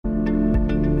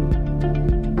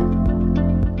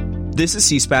This is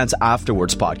C-SPAN's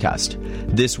Afterwards podcast.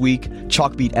 This week,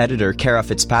 Chalkbeat editor Cara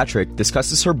Fitzpatrick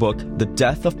discusses her book, The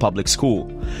Death of Public School.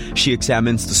 She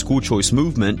examines the school choice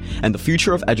movement and the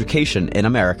future of education in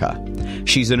America.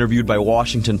 She's interviewed by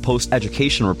Washington Post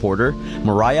education reporter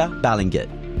Mariah Balingit.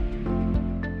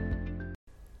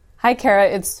 Hi, Cara.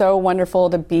 It's so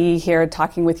wonderful to be here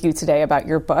talking with you today about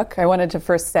your book. I wanted to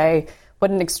first say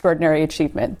what an extraordinary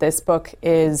achievement. This book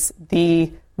is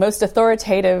the most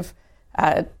authoritative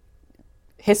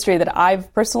history that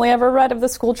I've personally ever read of the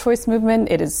school choice movement.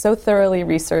 It is so thoroughly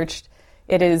researched.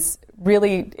 It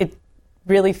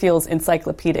really feels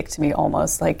encyclopedic to me,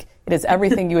 almost like it is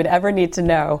everything you would ever need to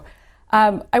know.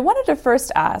 I wanted to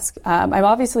first ask, I'm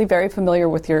obviously very familiar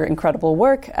with your incredible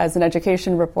work as an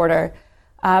education reporter.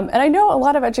 And I know a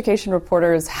lot of education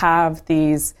reporters have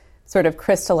these sort of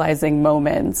crystallizing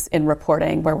moments in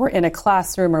reporting where we're in a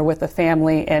classroom or with a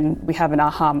family and we have an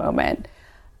aha moment.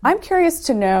 I'm curious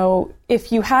to know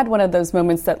if you had one of those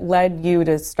moments that led you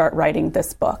to start writing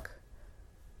this book.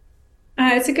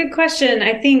 It's a good question.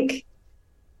 I think,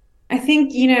 I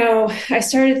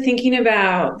started thinking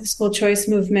about the school choice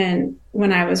movement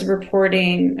when I was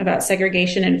reporting about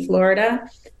segregation in Florida.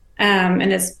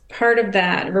 And as part of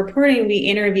that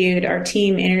reporting, our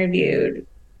team interviewed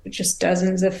just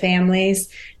dozens of families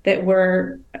that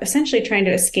were essentially trying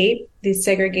to escape these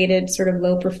segregated, sort of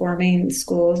low-performing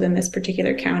schools in this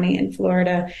particular county in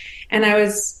Florida. And I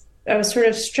was sort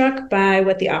of struck by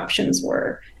what the options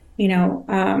were.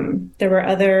 There were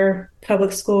other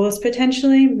public schools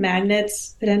potentially,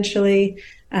 magnets potentially,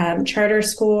 charter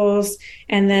schools,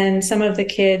 and then some of the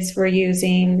kids were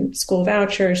using school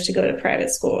vouchers to go to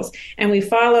private schools. And we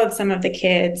followed some of the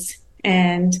kids,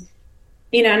 and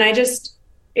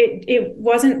it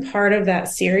wasn't part of that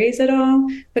series at all,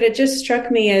 but it just struck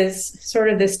me as sort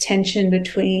of this tension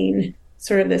between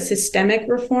sort of the systemic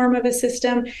reform of a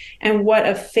system and what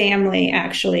a family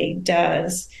actually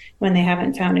does when they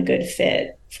haven't found a good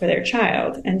fit for their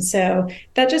child. And so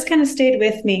that just kind of stayed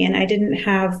with me, and I didn't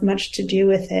have much to do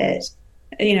with it,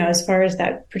 as far as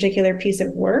that particular piece of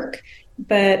work.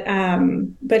 But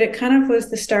it kind of was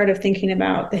the start of thinking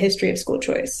about the history of school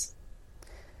choice.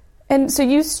 And so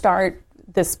you start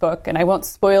this book, and I won't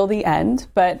spoil the end,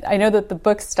 but I know that the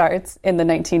book starts in the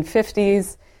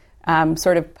 1950s,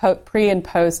 sort of pre and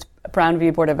post Brown v.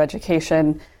 Board of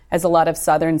Education, as a lot of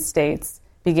southern states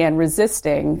began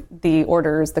resisting the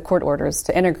court orders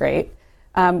to integrate.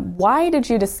 Why did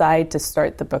you decide to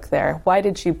start the book there? Why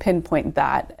did you pinpoint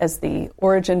that as the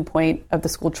origin point of the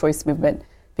school choice movement?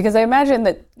 Because I imagine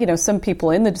that, some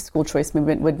people in the school choice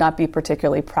movement would not be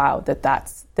particularly proud that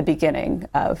that's the beginning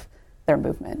of their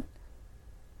movement.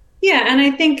 Yeah, and I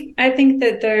think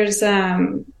that there's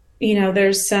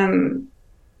there's some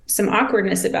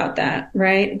awkwardness about that,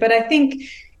 right? But I think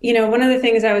one of the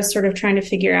things I was sort of trying to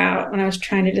figure out when I was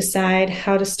trying to decide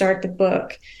how to start the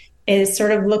book is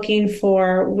sort of looking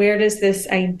for, where does this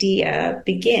idea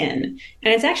begin?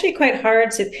 And it's actually quite hard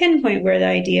to pinpoint where the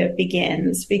idea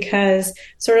begins, because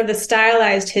sort of the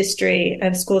stylized history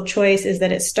of school choice is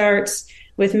that it starts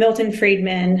with Milton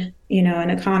Friedman, an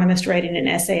economist, writing an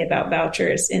essay about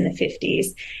vouchers in the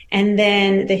 50s. And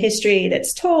then the history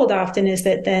that's told often is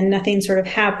that then nothing sort of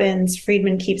happens.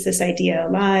 Friedman keeps this idea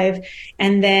alive.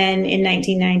 And then in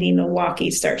 1990,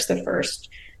 Milwaukee starts the first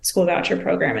school voucher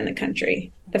program in the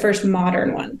country, the first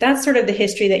modern one. That's sort of the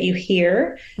history that you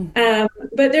hear.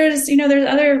 But there's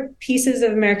other pieces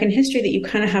of American history that you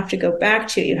kind of have to go back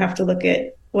to. You have to look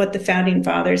at what the founding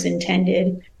fathers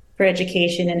intended for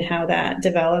education and how that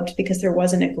developed, because there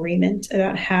was an agreement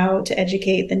about how to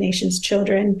educate the nation's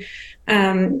children.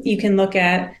 You can look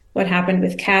at what happened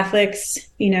with Catholics,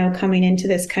 coming into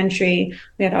this country.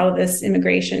 We had all of this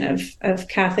immigration of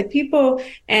Catholic people,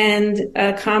 and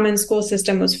a common school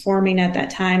system was forming at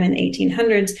that time in the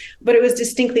 1800s, but it was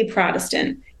distinctly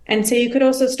Protestant. And so you could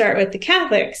also start with the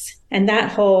Catholics and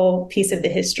that whole piece of the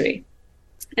history.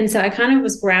 And so I kind of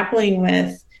was grappling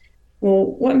with, well,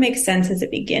 what makes sense as a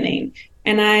beginning?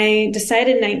 And I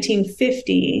decided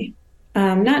 1950,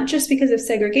 not just because of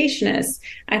segregationists.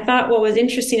 I thought what was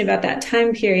interesting about that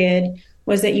time period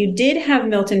was that you did have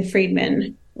Milton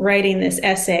Friedman writing this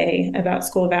essay about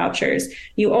school vouchers.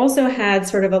 You also had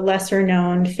sort of a lesser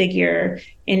known figure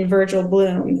in Virgil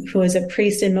Bloom, who was a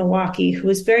priest in Milwaukee, who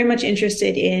was very much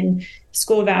interested in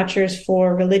school vouchers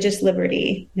for religious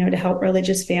liberty, to help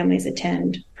religious families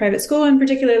attend private school, and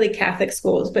particularly Catholic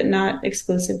schools, but not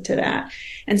exclusive to that.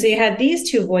 And so you had these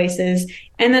two voices.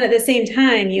 And then at the same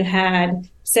time, you had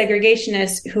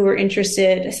segregationists who were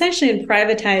interested essentially in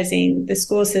privatizing the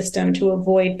school system to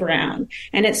avoid Brown.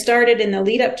 And it started in the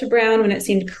lead up to Brown, when it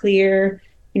seemed clear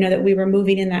that we were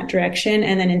moving in that direction,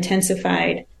 and then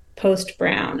intensified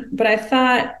post-Brown. But I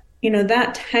thought,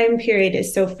 that time period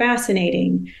is so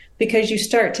fascinating because you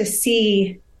start to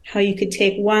see how you could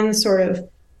take one sort of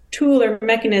tool or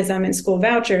mechanism in school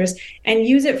vouchers and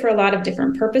use it for a lot of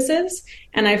different purposes.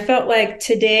 And I felt like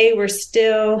today we're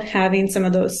still having some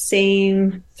of those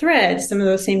same threads, some of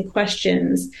those same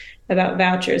questions about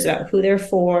vouchers, about who they're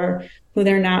for, who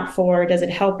they're not for, does it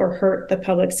help or hurt the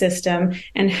public system,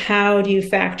 and how do you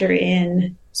factor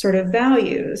in sort of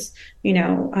values,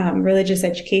 religious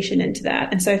education into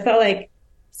that. And so I felt like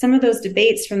some of those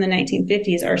debates from the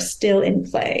 1950s are still in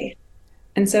play.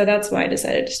 And so that's why I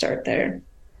decided to start there.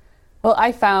 Well,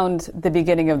 I found the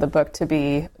beginning of the book to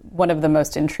be one of the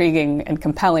most intriguing and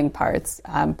compelling parts,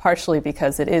 partially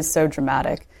because it is so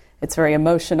dramatic. It's very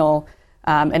emotional,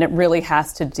 and it really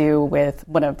has to do with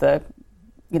one of the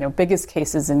biggest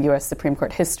cases in U.S. Supreme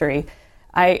Court history.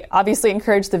 I obviously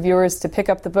encourage the viewers to pick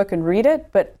up the book and read it,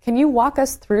 but can you walk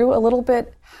us through a little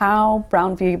bit how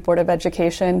Brown v. Board of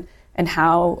Education and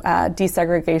how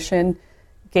desegregation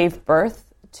gave birth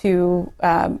to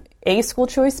a school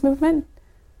choice movement?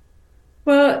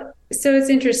 Well, so it's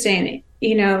interesting.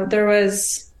 There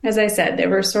was, as I said, there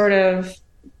were sort of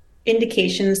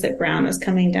indications that Brown was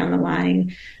coming down the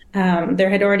line. There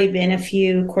had already been a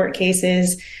few court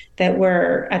cases that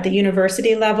were at the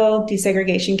university level,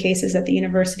 desegregation cases at the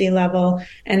university level.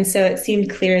 And so it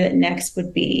seemed clear that next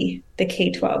would be the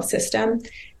K-12 system.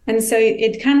 And so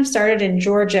it kind of started in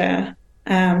Georgia.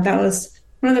 That was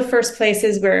one of the first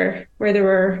places where there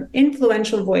were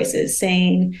influential voices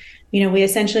saying, we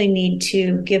essentially need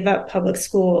to give up public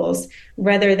schools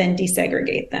rather than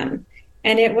desegregate them.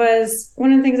 And it was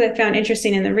one of the things I found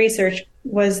interesting in the research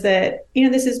was that,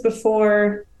 this is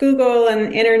before Google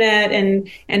and internet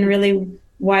and really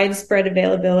widespread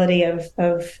availability of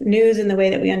news in the way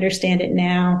that we understand it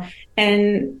now.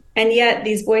 And yet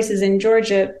these voices in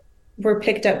Georgia were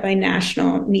picked up by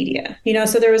national media,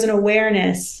 so there was an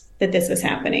awareness that this was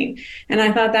happening. And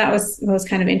I thought that was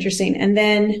kind of interesting. And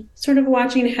then sort of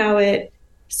watching how it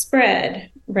spread,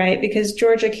 right? Because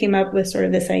Georgia came up with sort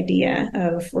of this idea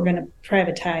of we're going to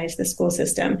privatize the school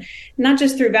system, not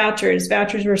just through vouchers.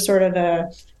 Vouchers were sort of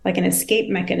like an escape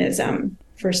mechanism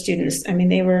for students. I mean,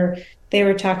 they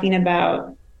were talking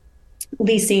about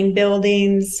leasing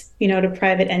buildings, to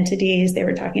private entities. They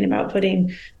were talking about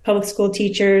putting public school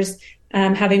teachers,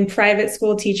 having private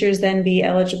school teachers then be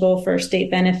eligible for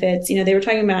state benefits. They were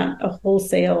talking about a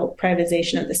wholesale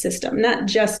privatization of the system, not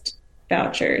just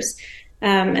vouchers.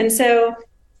 And so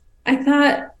I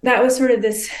thought that was sort of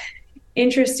this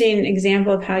interesting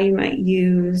example of how you might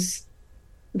use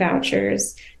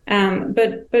vouchers.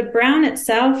 But Brown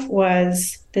itself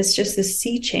was this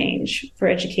sea change for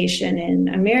education in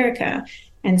America.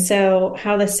 And so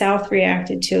how the South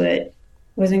reacted to it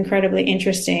was incredibly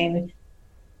interesting.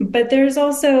 But there's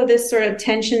also this sort of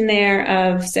tension there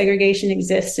of segregation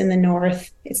exists in the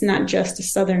North. It's not just a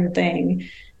Southern thing.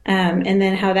 And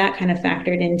then how that kind of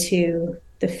factored into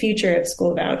the future of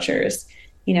school vouchers,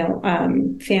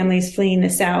 families fleeing the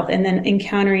South and then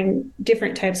encountering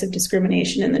different types of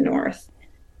discrimination in the North.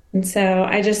 And so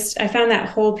I found that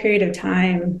whole period of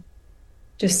time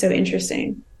just so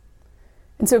interesting.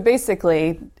 And so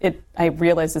basically, I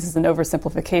realize this is an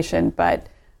oversimplification, but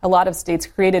a lot of states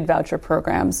created voucher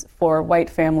programs for white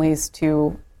families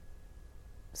to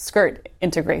skirt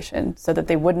integration so that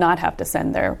they would not have to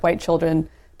send their white children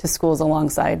to schools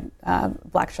alongside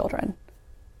Black children.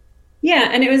 Yeah,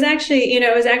 and it was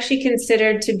actually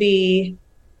considered to be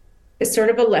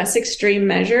sort of a less extreme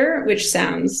measure, which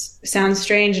sounds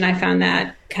strange, and I found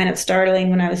that kind of startling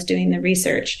when I was doing the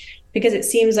research because it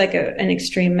seems like an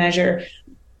extreme measure.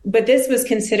 But this was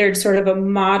considered sort of a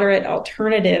moderate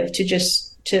alternative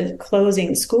to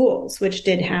closing schools, which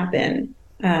did happen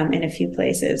in a few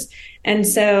places. And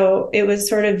so it was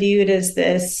sort of viewed as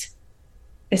this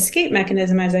escape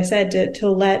mechanism, as I said, to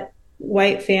let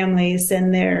white families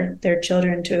send their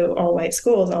children to all white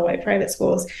schools, all white private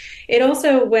schools. It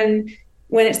also, when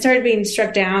it started being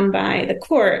struck down by the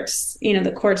courts,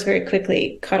 the courts very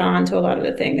quickly caught on to a lot of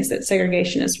the things that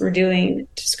segregationists were doing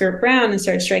to skirt Brown and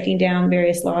started striking down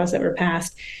various laws that were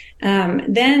passed.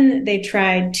 Then they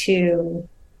tried to,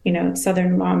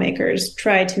 Southern lawmakers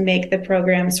tried to make the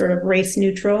program sort of race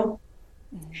neutral.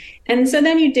 And so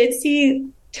then you did see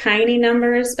tiny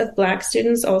numbers of Black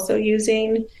students also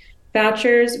using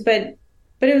vouchers, but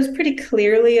it was pretty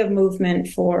clearly a movement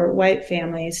for white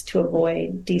families to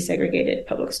avoid desegregated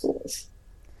public schools.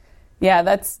 Yeah,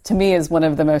 that's, to me, is one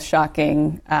of the most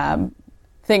shocking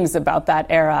things about that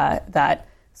era, that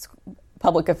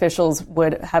public officials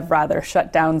would have rather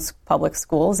shut down public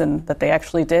schools, and that they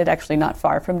actually did, actually not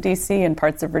far from D.C. and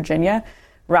parts of Virginia,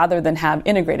 rather than have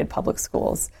integrated public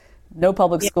schools. No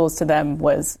public schools to them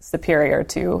was superior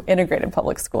to integrated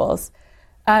public schools.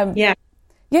 Yeah,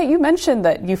 you mentioned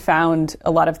that you found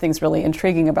a lot of things really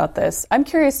intriguing about this. I'm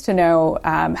curious to know,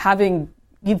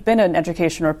 you've been an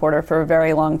education reporter for a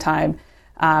very long time.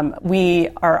 We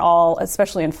are all,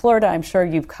 especially in Florida, I'm sure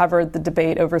you've covered the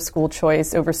debate over school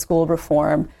choice, over school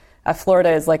reform.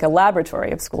 Florida is like a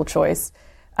laboratory of school choice.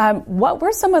 What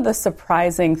were some of the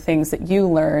surprising things that you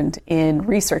learned in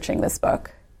researching this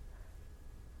book?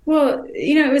 Well,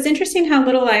 it was interesting how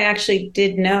little I actually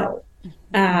did know.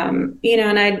 And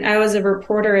I was a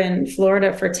reporter in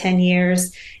Florida for 10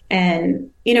 years.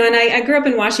 And I grew up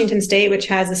in Washington State, which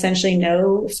has essentially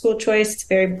no school choice. It's a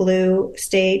very blue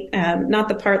state, not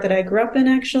the part that I grew up in,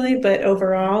 actually, but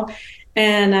overall.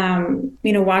 And,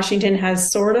 Washington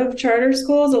has sort of charter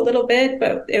schools a little bit,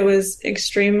 but it was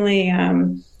extremely,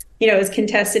 it was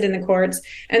contested in the courts.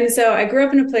 And so I grew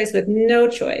up in a place with no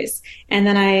choice. And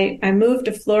then I moved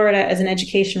to Florida as an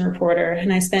education reporter,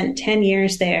 and I spent 10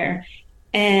 years there.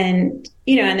 And,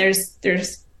 and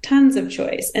there's tons of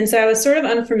choice. And so I was sort of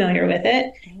unfamiliar with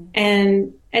it.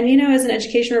 And as an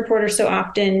education reporter, so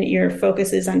often your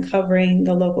focus is on covering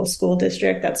the local school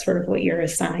district. That's sort of what you're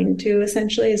assigned to,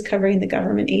 essentially, is covering the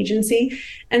government agency.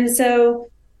 And so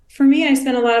for me, I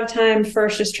spent a lot of time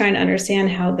first just trying to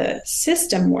understand how the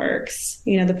system works,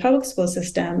 the public school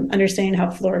system, understanding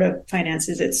how Florida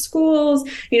finances its schools,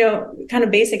 kind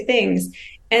of basic things,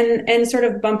 and sort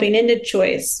of bumping into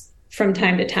choice from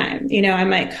time to time. I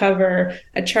might cover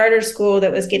a charter school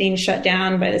that was getting shut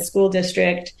down by the school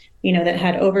district, that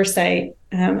had oversight,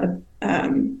 oversight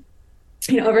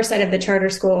of the charter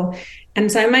school. And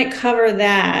so I might cover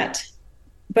that,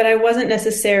 but I wasn't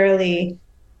necessarily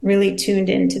really tuned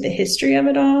into the history of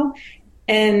it all.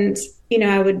 And,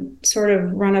 I would sort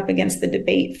of run up against the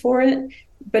debate for it.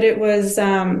 But it was,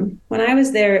 when I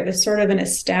was there, it was sort of an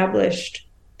established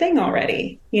thing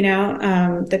already.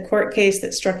 The court case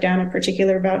that struck down a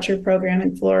particular voucher program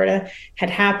in Florida had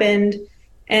happened.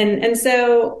 And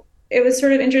so it was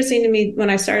sort of interesting to me when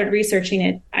I started researching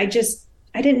it. I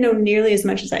didn't know nearly as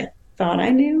much as I thought I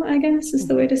knew, I guess is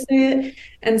the way to say it.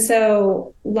 And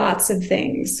so lots of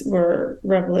things were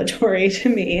revelatory to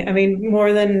me. I mean,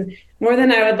 more than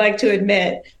I would like to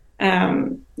admit.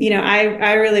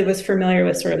 I really was familiar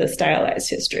with sort of the stylized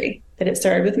history, that it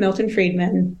started with Milton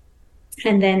Friedman,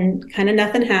 and then kind of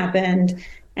nothing happened,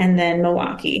 and then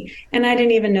Milwaukee. And I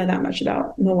didn't even know that much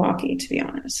about Milwaukee, to be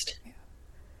honest.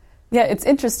 Yeah, it's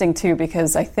interesting, too,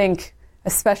 because I think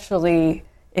especially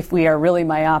if we are really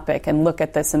myopic and look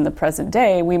at this in the present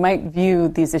day, we might view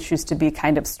these issues to be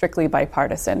kind of strictly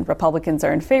bipartisan. Republicans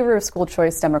are in favor of school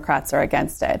choice, Democrats are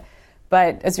against it.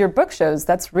 But as your book shows,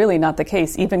 that's really not the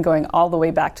case, even going all the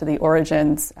way back to the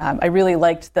origins. I really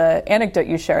liked the anecdote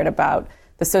you shared about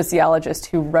the sociologist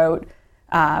who wrote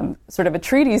sort of a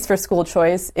treatise for school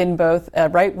choice in both a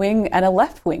right-wing and a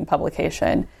left-wing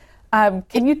publication.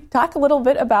 Can you talk a little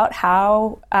bit about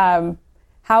how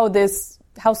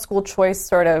school choice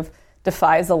sort of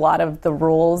defies a lot of the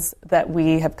rules that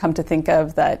we have come to think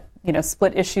of that,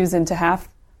 split issues into half?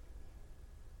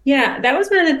 Yeah, that was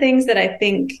one of the things that I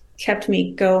think kept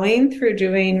me going through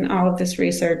doing all of this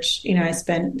research. I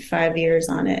spent 5 years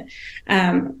on it,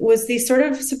 was these sort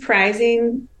of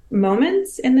surprising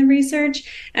moments in the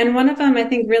research. And one of them, I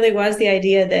think, really was the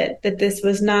idea that this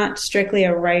was not strictly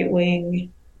a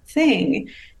right-wing thing.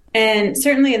 And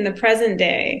certainly in the present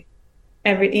day,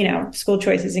 school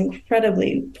choice is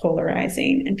incredibly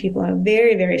polarizing, and people have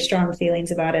very, very strong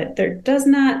feelings about it. There does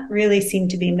not really seem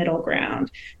to be middle ground.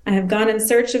 I have gone in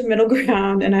search of middle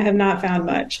ground, and I have not found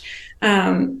much.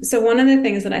 So one of the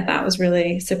things that I thought was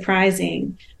really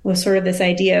surprising was sort of this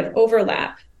idea of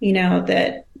overlap,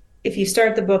 that if you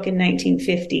start the book in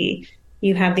 1950,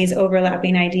 you have these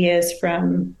overlapping ideas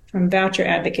from voucher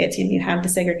advocates. You have the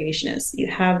segregationists, you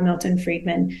have Milton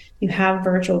Friedman, you have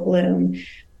Virgil Bloom.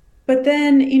 But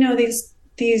then,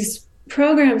 these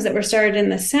programs that were started in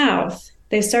the South,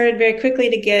 they started very quickly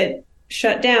to get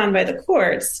shut down by the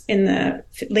courts in the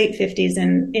late 50s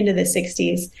and into the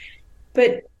 60s.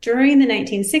 But during the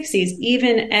 1960s,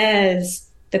 even as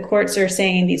the courts are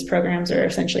saying these programs are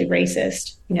essentially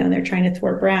racist, they're trying to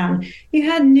thwart Brown, you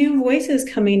had new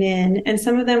voices coming in, and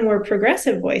some of them were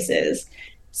progressive voices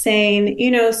saying,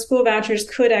 school vouchers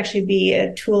could actually be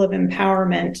a tool of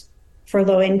empowerment for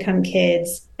low-income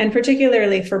kids, and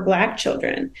particularly for Black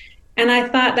children. And I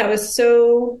thought that was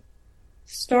so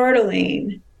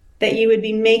startling that you would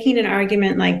be making an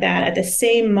argument like that at the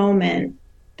same moment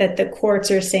that the courts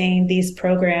are saying these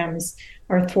programs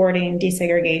are thwarting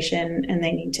desegregation and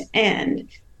they need to end.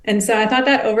 And so I thought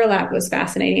that overlap was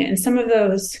fascinating. And some of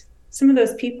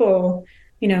those people,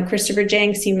 Christopher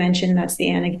Jenks, you mentioned, that's the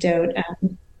anecdote,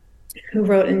 who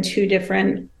wrote in two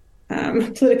different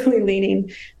politically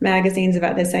leaning magazines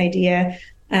about this idea.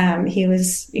 He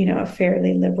was, a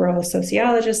fairly liberal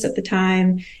sociologist at the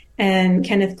time. And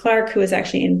Kenneth Clark, who was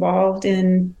actually involved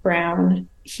in Brown,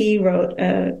 he wrote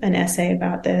an essay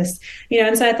about this.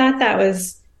 And so I thought that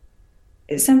was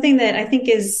something that I think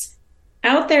is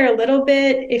out there a little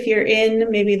bit. If you're in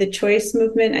maybe the choice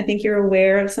movement, I think you're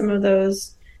aware of some of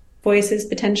those voices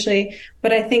potentially.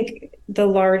 But I think the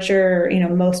larger,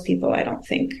 most people, I don't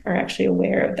think, are actually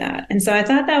aware of that. And so I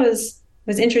thought that was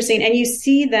interesting. And you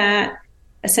see that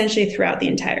essentially throughout the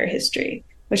entire history,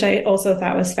 which I also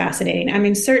thought was fascinating. I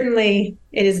mean, certainly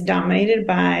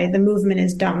the movement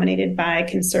is dominated by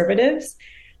conservatives,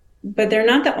 but they're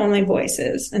not the only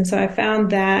voices. And so I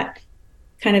found that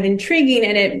kind of intriguing,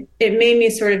 and it made me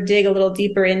sort of dig a little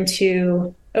deeper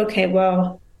into, okay,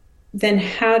 well, then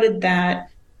how did that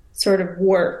sort of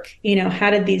work? How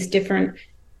did these different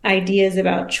ideas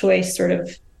about choice sort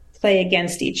of play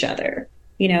against each other?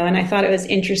 And I thought it was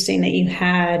interesting that you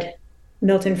had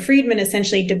Milton Friedman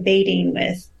essentially debating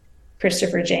with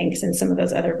Christopher Jenks and some of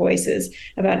those other voices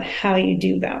about how you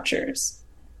do vouchers.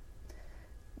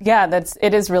 Yeah,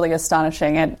 it is really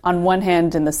astonishing. And on one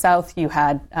hand, in the South, you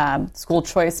had school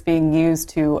choice being used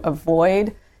to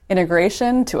avoid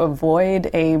integration, to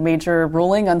avoid a major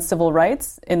ruling on civil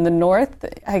rights. In the North,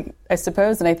 I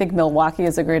suppose, and I think Milwaukee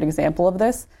is a great example of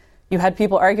this, you had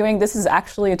people arguing this is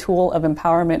actually a tool of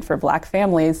empowerment for Black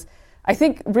families. I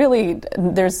think really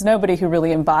there's nobody who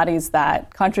really embodies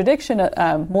that contradiction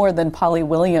more than Polly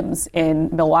Williams in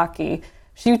Milwaukee.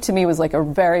 She, to me, was like a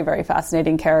very, very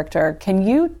fascinating character. Can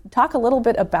you talk a little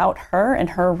bit about her and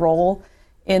her role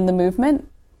in the movement?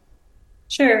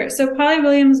 Sure. So Polly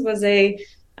Williams was a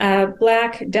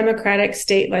Black Democratic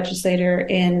state legislator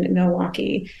in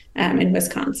Milwaukee, in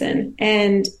Wisconsin.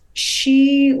 And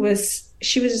she's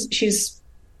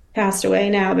passed away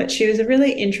now, but she was a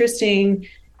really interesting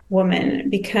woman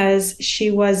because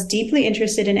she was deeply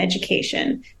interested in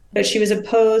education, but she was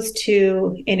opposed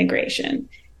to integration.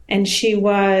 And she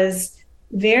was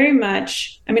very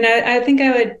much, I think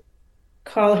I would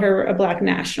call her a Black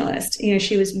nationalist.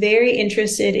 She was very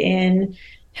interested in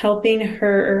helping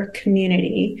her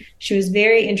community. She was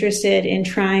very interested in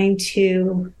trying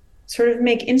to sort of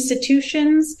make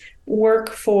institutions work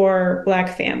for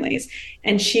Black families.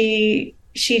 And she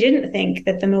didn't think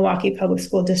that the Milwaukee Public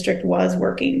School District was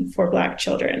working for Black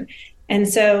children. And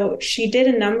so she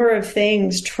did a number of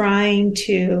things trying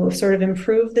to sort of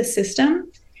improve the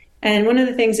system. And one of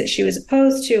the things that she was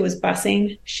opposed to was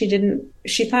busing.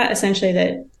 She thought essentially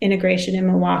that integration in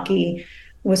Milwaukee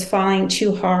was falling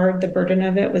too hard. The burden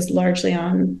of it was largely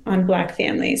on Black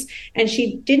families. And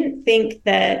she didn't think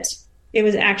that it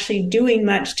was actually doing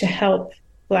much to help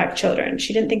Black children.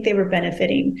 She didn't think they were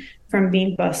benefiting from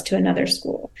being bused to another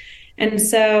school. And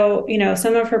so,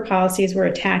 some of her policies were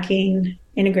attacking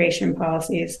integration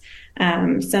policies.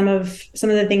 Some of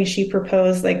the things she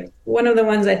proposed, like one of the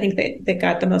ones I think that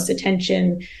got the most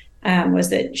attention was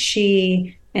that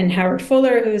she and Howard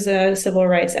Fuller, who's a civil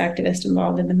rights activist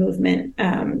involved in the movement,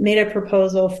 made a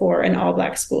proposal for an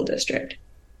all-Black school district.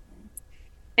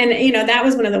 And, that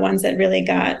was one of the ones that really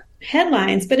got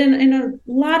headlines, but in a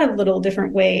lot of little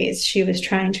different ways, she was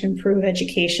trying to improve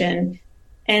education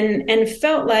and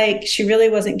felt like she really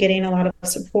wasn't getting a lot of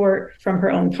support from her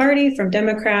own party, from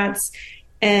Democrats,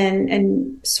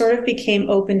 and sort of became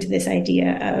open to this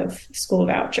idea of school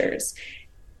vouchers.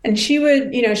 And she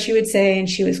would say, and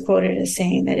she was quoted as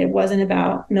saying that it wasn't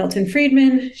about Milton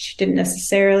Friedman. She didn't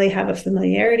necessarily have a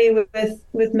familiarity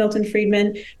with Milton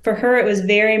Friedman. For her, it was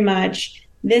very much,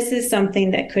 this is something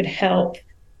that could help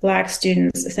Black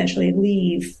students essentially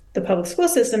leave the public school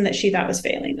system that she thought was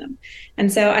failing them.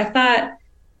 And so I thought,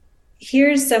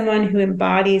 here's someone who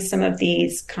embodies some of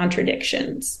these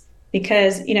contradictions,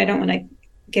 because, I don't want to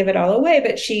give it all away,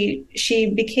 but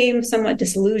she became somewhat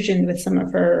disillusioned with some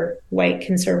of her white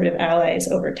conservative allies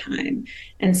over time.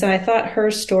 And so I thought her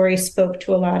story spoke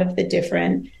to a lot of the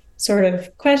different sort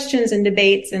of questions and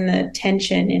debates and the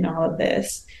tension in all of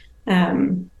this.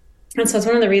 And so it's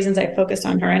one of the reasons I focused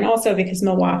on her, and also because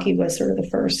Milwaukee was sort of the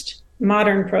first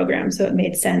modern program, so it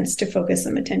made sense to focus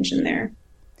some attention there.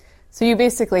 So you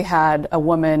basically had a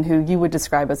woman who you would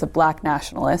describe as a Black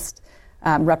nationalist,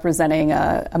 representing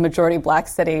a majority Black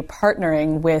city,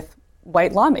 partnering with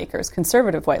white lawmakers,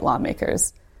 conservative white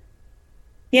lawmakers.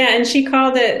 Yeah, and she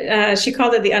called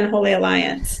it the Unholy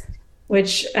Alliance.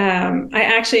 which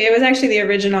it was actually the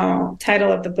original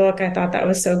title of the book. I thought that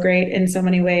was so great in so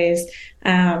many ways.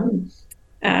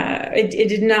 It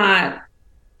did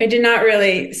not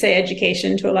really say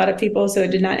education to a lot of people, so it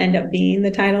did not end up being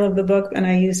the title of the book. And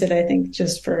I used it, I think,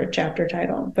 just for a chapter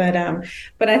title. But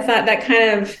I thought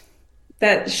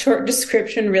that short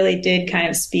description really did kind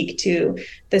of speak to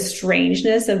the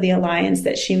strangeness of the alliance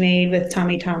that she made with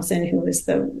Tommy Thompson, who was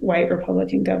the white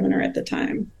Republican governor at the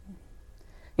time.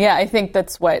 Yeah, I think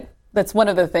that's one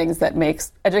of the things that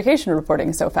makes education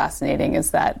reporting so fascinating,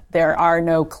 is that there are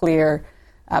no clear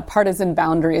partisan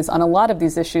boundaries on a lot of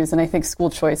these issues, and I think school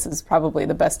choice is probably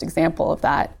the best example of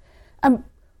that.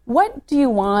 What do you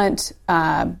want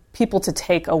people to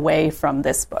take away from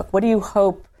this book? What do you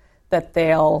hope that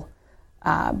they'll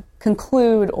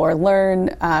conclude or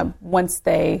learn once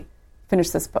they finish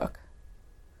this book?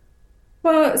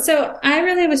 Well, so I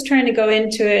really was trying to go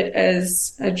into it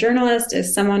as a journalist,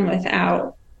 as someone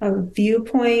without a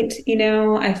viewpoint.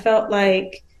 I felt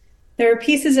like there are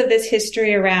pieces of this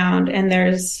history around, and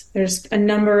there's a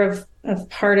number of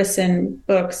partisan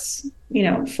books,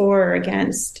 for or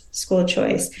against school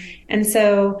choice. And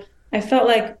so I felt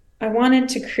like I wanted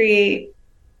to create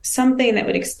something that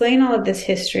would explain all of this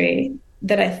history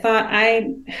that I thought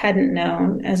I hadn't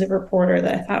known as a reporter,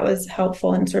 that I thought was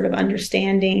helpful in sort of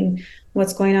understanding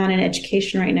what's going on in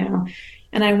education right now.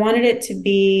 And I wanted it to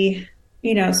be,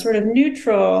 sort of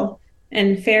neutral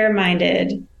and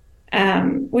fair-minded,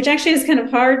 which actually is kind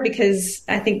of hard, because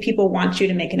I think people want you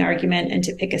to make an argument and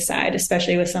to pick a side,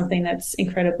 especially with something that's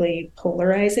incredibly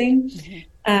polarizing.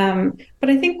 Mm-hmm. But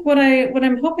I think what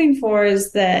I'm hoping for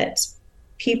is that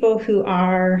people who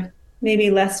are maybe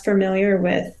less familiar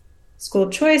with school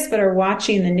choice, but are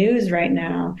watching the news right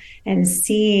now and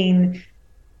seeing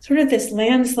sort of this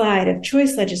landslide of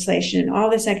choice legislation and all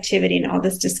this activity and all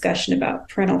this discussion about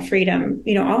parental freedom,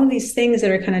 all of these things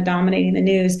that are kind of dominating the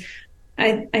news.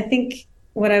 I think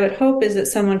what I would hope is that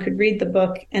someone could read the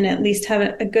book and at least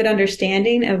have a good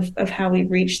understanding of how we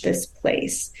reached this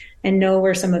place and know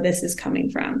where some of this is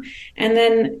coming from. And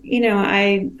then,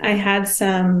 I had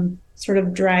some sort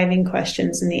of driving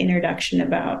questions in the introduction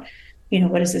about,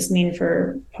 what does this mean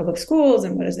for public schools,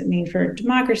 and what does it mean for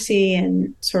democracy,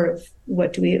 and sort of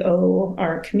what do we owe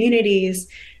our communities?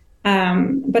 But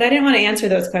I didn't want to answer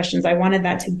those questions. I wanted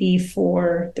that to be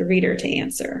for the reader to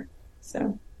answer.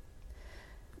 So.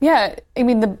 Yeah, I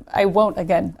mean, I won't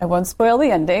spoil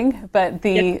the ending, but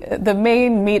the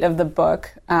main meat of the book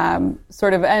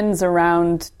sort of ends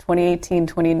around 2018,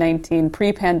 2019,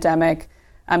 pre-pandemic.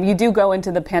 You do go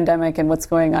into the pandemic and what's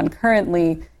going on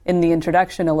currently in the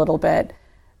introduction a little bit.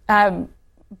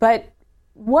 But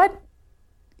what,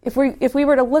 if we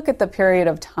were to look at the period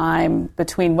of time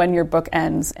between when your book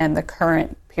ends and the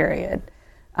current period,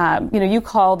 you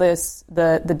call this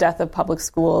the death of public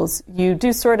schools. You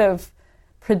do sort of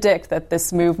predict that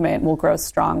this movement will grow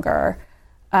stronger.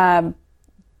 If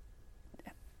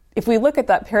we look at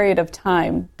that period of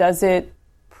time, does it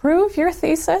prove your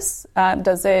thesis?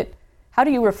 How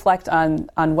do you reflect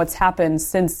on what's happened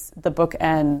since the book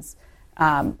ends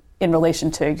in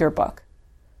relation to your book?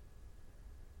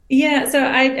 Yeah, so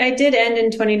I did end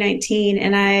in 2019,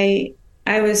 and I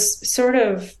was sort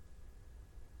of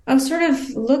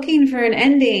looking for an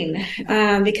ending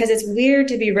because it's weird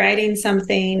to be writing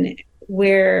something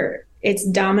where it's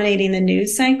dominating the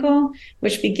news cycle,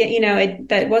 which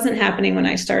that wasn't happening when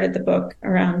I started the book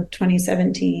around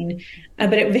 2017,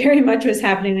 but it very much was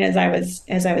happening as I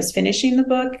was finishing the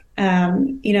book.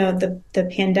 The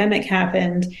pandemic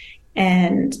happened,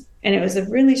 and it was a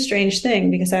really strange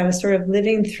thing because I was sort of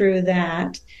living through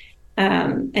that.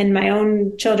 And my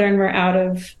own children were out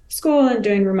of school and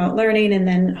doing remote learning, and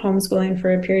then homeschooling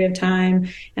for a period of time.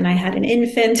 And I had an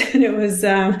infant, and it was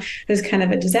kind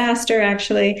of a disaster,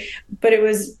 actually. But it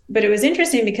was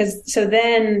interesting because so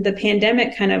then the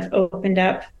pandemic kind of opened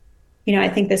up, I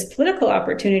think this political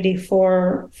opportunity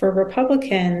for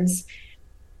Republicans,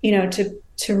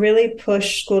 to really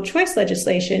push school choice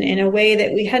legislation in a way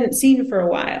that we hadn't seen for a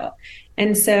while.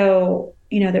 And so,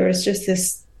 there was just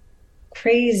this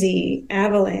crazy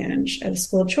avalanche of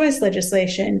school choice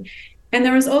legislation. And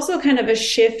there was also kind of a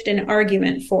shift in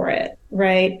argument for it,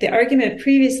 right? The argument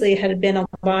previously had been a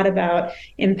lot about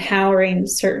empowering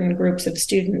certain groups of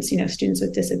students, students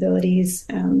with disabilities,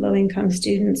 low-income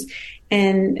students.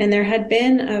 And there had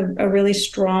been a really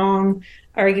strong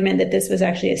argument that this was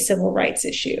actually a civil rights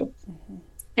issue. Mm-hmm.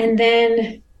 And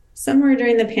then somewhere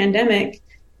during the pandemic,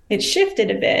 it shifted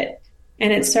a bit.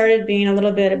 And it started being a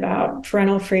little bit about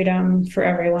parental freedom for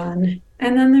everyone.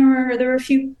 And then there were a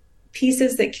few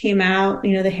pieces that came out.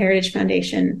 The Heritage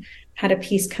Foundation had a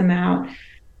piece come out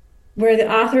where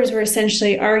the authors were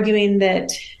essentially arguing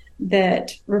that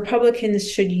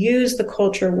Republicans should use the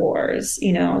culture wars,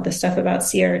 the stuff about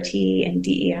CRT and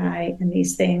DEI and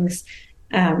these things,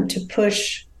 to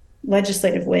push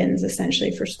legislative wins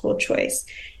essentially for school choice.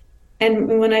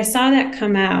 And when I saw that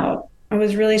come out, I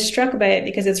was really struck by it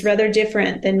because it's rather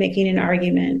different than making an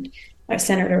argument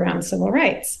centered around civil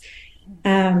rights.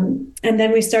 And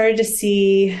then we started to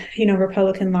see,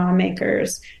 Republican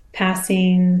lawmakers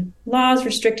passing laws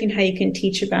restricting how you can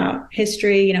teach about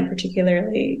history,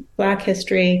 particularly Black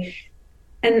history.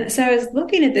 And so I was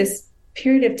looking at this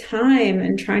period of time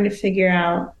and trying to figure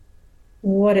out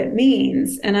what it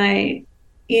means. And I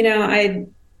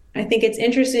think it's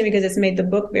interesting because it's made the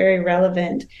book very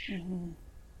relevant. Mm-hmm.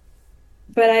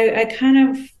 But I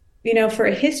kind of, for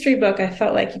a history book, I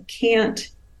felt like you can't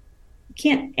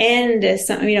end as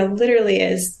something, literally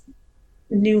as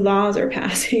new laws are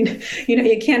passing.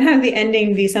 You can't have the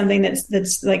ending be something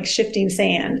that's like shifting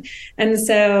sand. And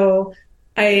so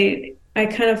I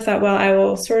kind of thought, well, I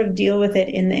will sort of deal with it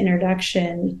in the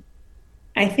introduction.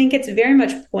 I think it's very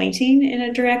much pointing in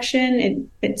a direction.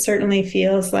 It certainly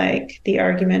feels like the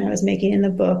argument I was making in the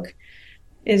book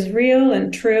is real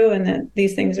and true, and that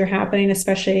these things are happening,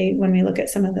 especially when we look at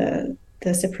some of the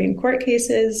Supreme Court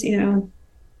cases,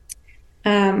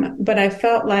 But I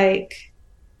felt like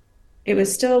it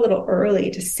was still a little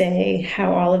early to say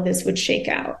how all of this would shake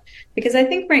out. Because I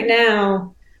think right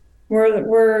now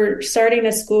we're starting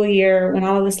a school year when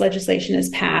all of this legislation is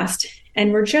passed,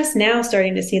 and we're just now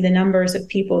starting to see the numbers of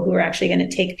people who are actually going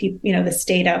to take the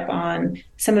state up on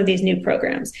some of these new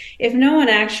programs. If no one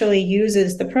actually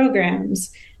uses the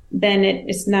programs, then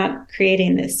it's not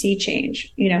creating this sea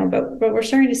change, but we're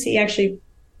starting to see actually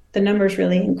the numbers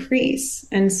really increase.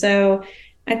 And so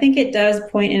I think it does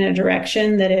point in a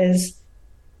direction that is,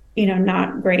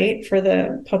 not great for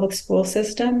the public school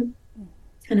system.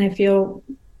 And I feel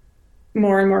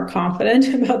more and more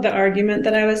confident about the argument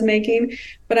that I was making,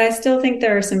 but I still think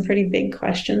there are some pretty big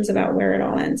questions about where it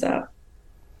all ends up.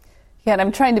 Yeah, and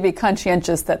I'm trying to be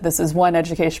conscientious that this is one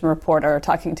education reporter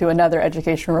talking to another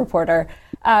education reporter.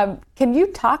 Can you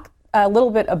talk a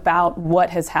little bit about what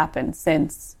has happened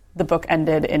since the book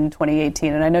ended in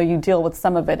 2018? And I know you deal with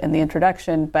some of it in the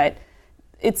introduction, but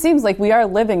it seems like we are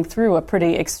living through a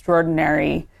pretty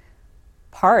extraordinary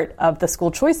part of the school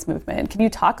choice movement. Can you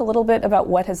talk a little bit about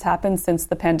what has happened since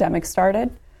the pandemic started?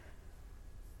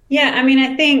 Yeah,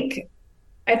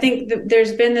 I think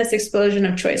there's been this explosion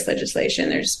of choice legislation.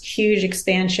 There's huge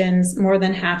expansions. More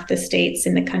than half the states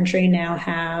in the country now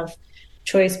have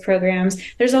choice programs.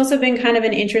 There's also been kind of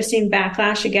an interesting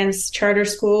backlash against charter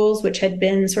schools, which had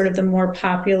been sort of the more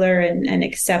popular and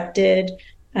accepted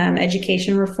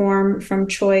education reform from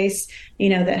choice,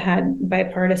 that had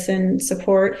bipartisan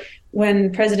support.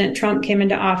 When President Trump came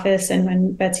into office and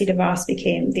when Betsy DeVos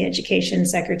became the education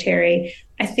secretary,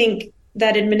 I think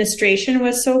that administration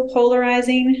was so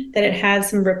polarizing that it had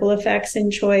some ripple effects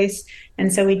in choice.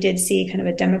 And so we did see kind of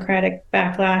a Democratic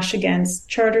backlash against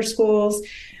charter schools.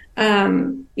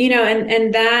 And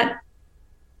that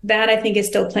I think is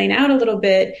still playing out a little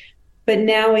bit. But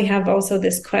now we have also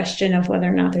this question of whether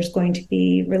or not there's going to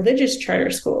be religious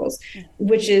charter schools,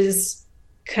 which is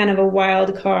kind of a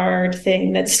wild card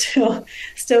thing that's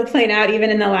still playing out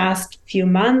even in the last few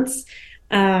months.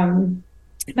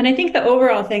 But I think the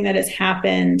overall thing that has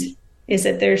happened is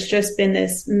that there's just been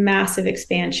this massive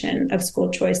expansion of school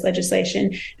choice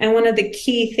legislation. And one of the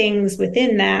key things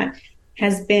within that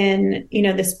has been,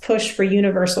 this push for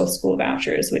universal school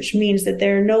vouchers, which means that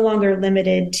they're no longer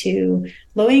limited to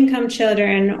low-income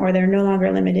children, or they're no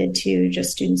longer limited to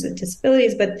just students with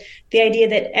disabilities, but the idea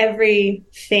that every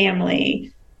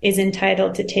family is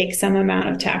entitled to take some amount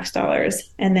of tax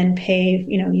dollars and then pay,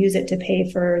 use it to pay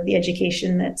for the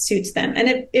education that suits them.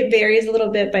 And it varies a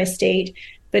little bit by state,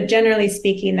 but generally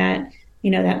speaking, that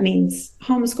means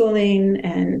homeschooling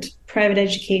and private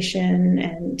education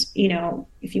and,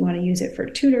 if you want to use it for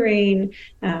tutoring,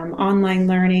 online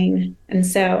learning. And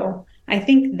so I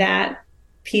think that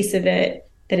piece of it,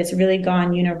 that it's really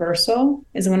gone universal,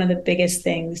 is one of the biggest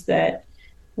things that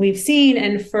we've seen.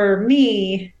 And for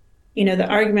me, the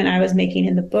argument I was making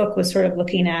in the book was sort of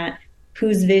looking at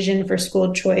whose vision for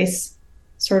school choice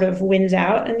sort of wins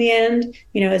out in the end.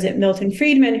 Is it Milton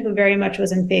Friedman, who very much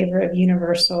was in favor of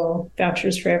universal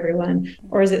vouchers for everyone?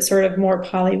 Or is it sort of more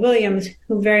Polly Williams,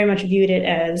 who very much viewed it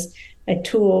as a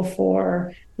tool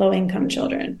for low-income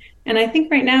children? And I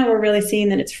think right now we're really seeing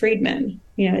that it's Friedman,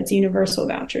 it's universal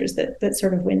vouchers that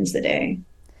sort of wins the day.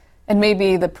 And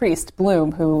maybe the priest,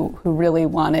 Bloom, who really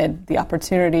wanted the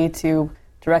opportunity to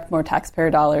direct more taxpayer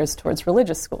dollars towards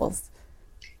religious schools.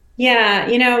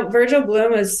 Yeah, Virgil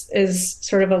Bloom is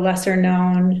sort of a lesser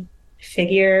known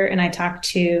figure, and I talked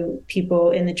to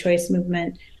people in the choice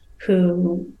movement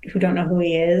who don't know who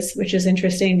he is, which is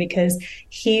interesting because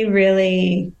he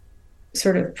really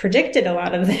sort of predicted a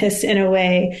lot of this in a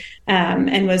way,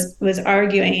 and was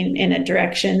arguing in a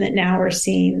direction that now we're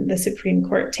seeing the Supreme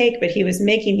Court take. But he was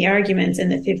making the arguments in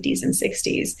the 50s and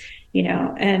 60s,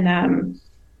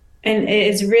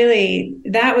 and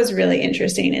that was really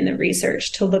interesting in the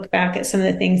research to look back at some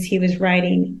of the things he was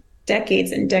writing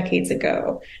decades and decades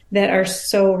ago that are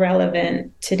so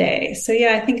relevant today. So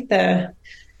yeah, I think the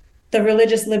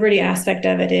religious liberty aspect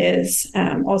of it is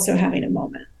also having a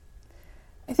moment.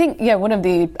 I think,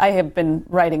 I have been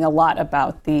writing a lot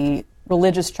about the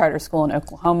religious charter school in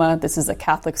Oklahoma. This is a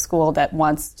Catholic school that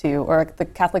the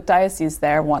Catholic diocese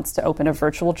there wants to open a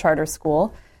virtual charter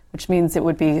school, which means it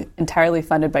would be entirely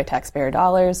funded by taxpayer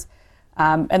dollars.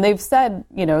 And they've said,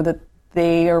 that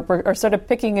they are sort of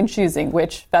picking and choosing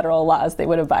which federal laws they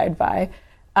would abide by.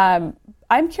 I'm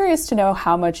curious to know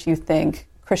how much you think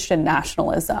Christian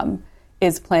nationalism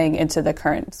is playing into the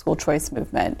current school choice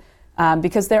movement.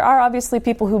 Because there are obviously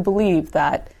people who believe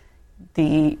that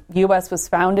the U.S. was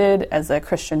founded as a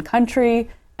Christian country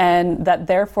and that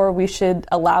therefore we should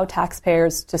allow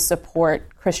taxpayers to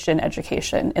support Christian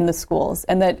education in the schools,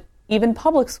 and that even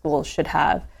public schools should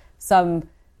have some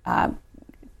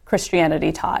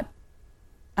Christianity taught.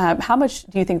 How much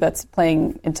do you think that's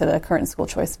playing into the current school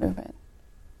choice movement?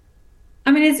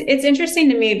 I mean, it's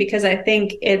interesting to me because I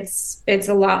think it's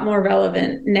a lot more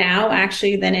relevant now,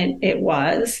 actually, than it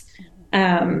was.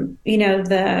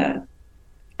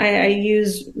 I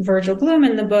use Virgil Bloom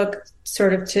in the book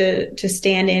sort of to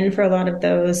stand in for a lot of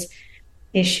those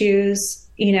issues,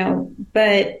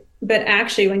 but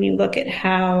actually when you look at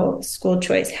how school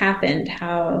choice happened,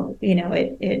 how,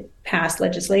 it passed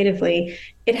legislatively,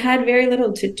 it had very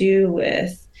little to do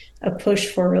with a push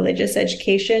for religious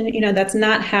education. That's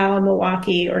not how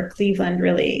Milwaukee or Cleveland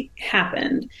really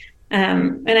happened.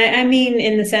 And I mean,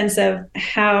 in the sense of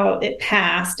how it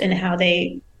passed and how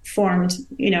they formed,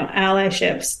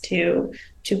 allyships to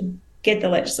get the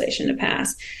legislation to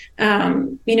pass.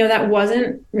 That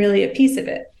wasn't really a piece of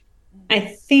it. I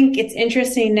think it's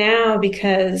interesting now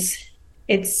because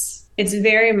it's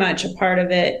very much a part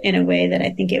of it in a way that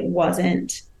I think it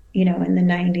wasn't, in the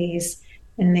 90s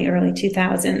and the early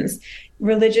 2000s.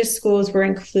 Religious schools were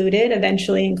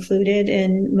eventually included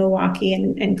in Milwaukee,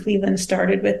 and Cleveland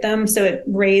started with them. So it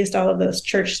raised all of those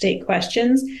church-state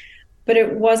questions. But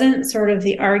it wasn't sort of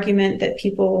the argument that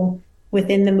people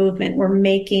within the movement were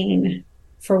making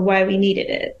for why we needed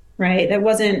it, right? It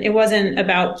wasn't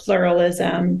about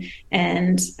pluralism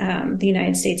and the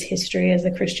United States history as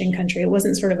a Christian country. It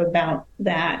wasn't sort of about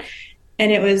that.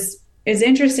 And it was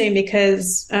interesting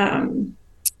because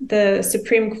the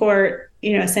Supreme Court,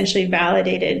 essentially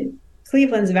validated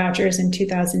Cleveland's vouchers in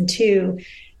 2002.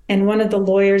 And one of the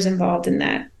lawyers involved in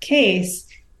that case,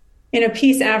 in a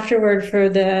piece afterward for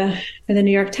the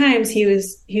New York Times, he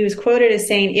was quoted as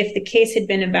saying, if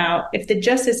the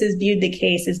justices viewed the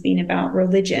case as being about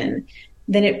religion,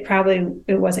 then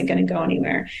it wasn't going to go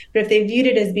anywhere. But if they viewed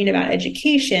it as being about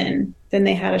education, then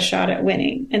they had a shot at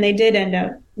winning. And they did end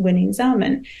up winning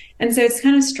Zellman. And so it's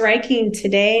kind of striking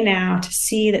today now to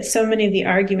see that so many of the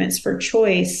arguments for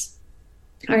choice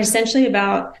are essentially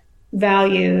about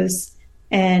values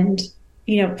and,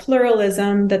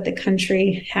 pluralism, that the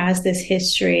country has this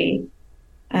history,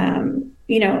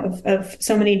 of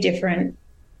so many different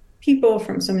people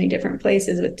from so many different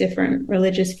places with different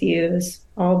religious views,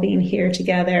 all being here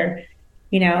together,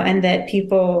 and that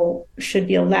people should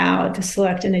be allowed to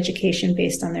select an education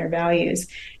based on their values.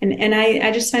 And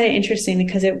I just find it interesting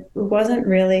because it wasn't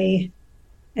really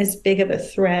as big of a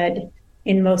thread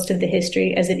in most of the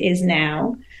history as it is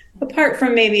now. Apart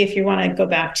from maybe if you want to go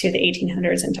back to the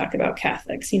 1800s and talk about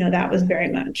Catholics, that was very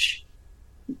much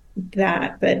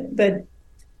that. But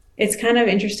it's kind of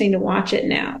interesting to watch it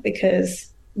now because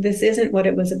this isn't what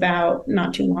it was about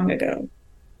not too long ago.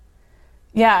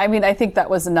 Yeah, I mean, I think that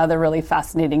was another really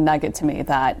fascinating nugget to me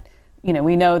that,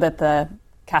 we know that the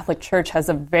Catholic Church has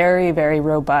a very, very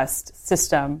robust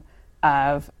system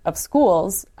of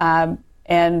schools,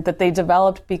 and that they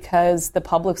developed because the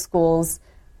public schools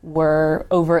were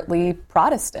overtly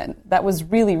Protestant. That was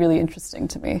really, really interesting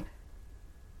to me.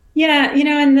 Yeah,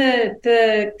 and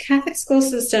the Catholic school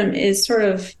system is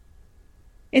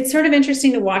it's sort of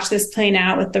interesting to watch this playing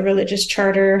out with the religious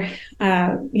charter,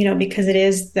 because it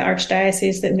is the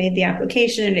Archdiocese that made the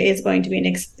application, and it is going to be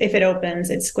if it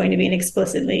opens, it's going to be an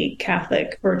explicitly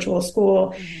Catholic virtual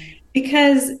school,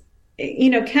 because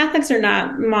Catholics are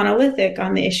not monolithic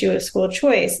on the issue of school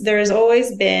choice. There has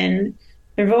always been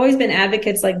there have always been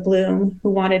advocates like Bloom who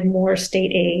wanted more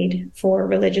state aid for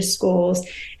religious schools.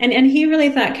 And he really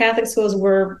thought Catholic schools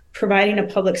were providing a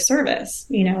public service.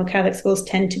 Catholic schools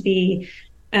tend to be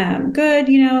good,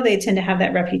 they tend to have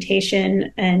that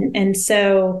reputation. And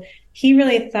so he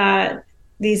really thought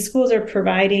these schools are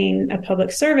providing a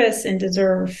public service and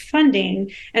deserve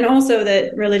funding, and also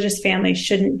that religious families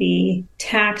shouldn't be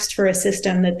taxed for a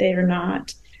system that they are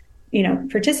not,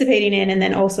 participating in, and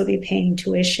then also be paying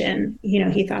tuition.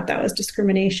 He thought that was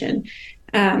discrimination.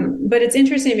 But it's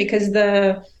interesting because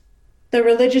the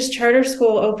religious charter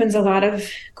school opens a lot of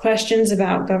questions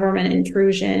about government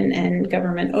intrusion and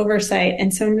government oversight.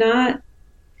 And so not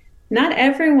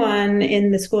everyone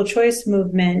in the school choice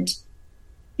movement,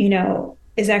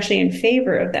 is actually in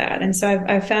favor of that. And so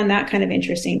I've found that kind of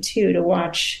interesting too, to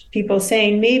watch people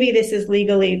saying maybe this is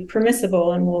legally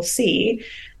permissible and we'll see,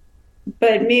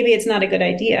 but maybe it's not a good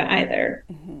idea either.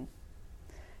 Mm-hmm.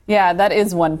 Yeah, that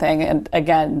is one thing. And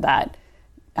again, that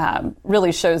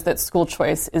really shows that school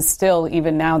choice is still,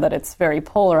 even now that it's very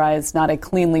polarized, not a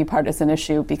cleanly partisan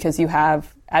issue, because you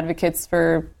have advocates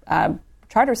for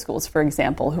charter schools, for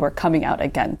example, who are coming out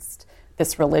against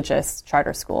this religious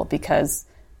charter school because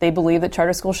they believe that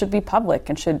charter schools should be public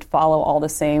and should follow all the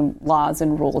same laws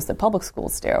and rules that public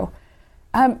schools do.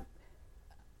 I'm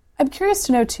curious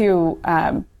to know, too,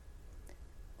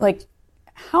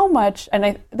 how much,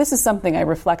 and this is something I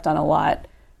reflect on a lot,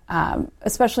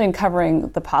 especially in covering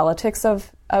the politics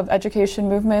of education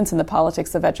movements and the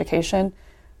politics of education.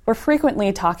 We're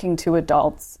frequently talking to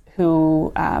adults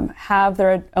who have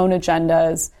their own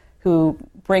agendas, who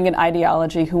bring an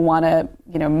ideology, who want to,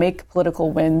 make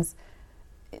political wins.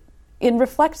 In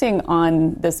reflecting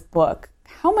on this book,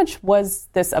 how much was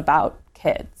this about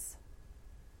kids?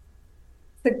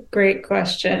 It's a great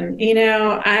question.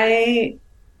 I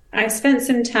spent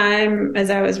some time as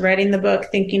I was writing the book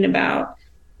thinking about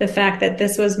the fact that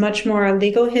this was much more a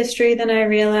legal history than I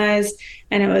realized,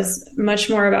 and it was much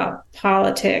more about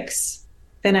politics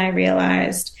than I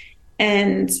realized.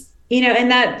 And, and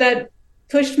that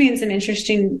pushed me in some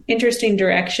interesting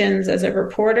directions as a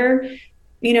reporter,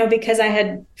 because I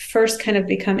had first kind of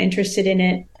become interested in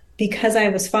it because I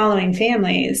was following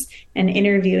families and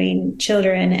interviewing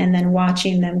children and then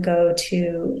watching them go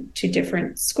to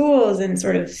different schools and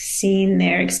sort of seeing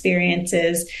their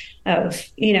experiences of,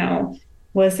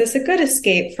 was this a good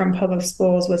escape from public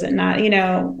schools? Was it not?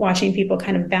 Watching people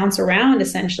kind of bounce around,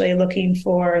 essentially looking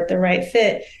for the right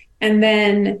fit. And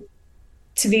then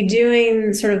to be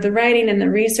doing sort of the writing and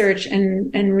the research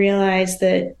and realize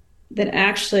that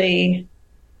actually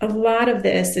a lot of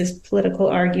this is political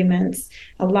arguments.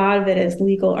 A lot of it is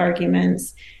legal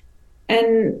arguments.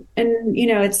 And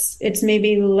it's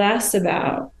maybe less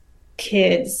about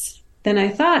kids than I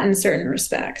thought in certain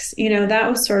respects. That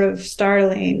was sort of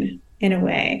startling in a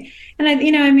way. And I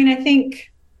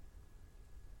think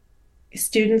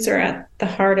students are at the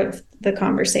heart of the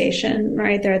conversation,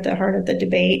 right? They're at the heart of the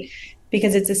debate,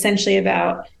 because it's essentially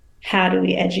about how do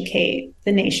we educate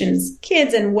the nation's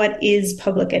kids and what is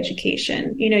public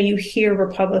education? You hear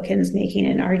Republicans making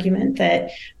an argument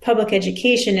that public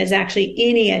education is actually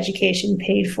any education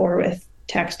paid for with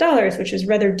tax dollars, which is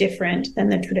rather different than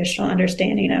the traditional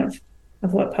understanding of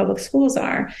what public schools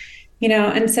are.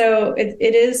 And so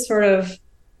it is sort of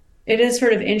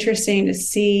interesting to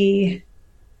see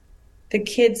the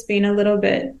kids being a little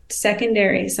bit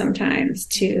secondary sometimes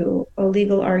to a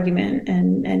legal argument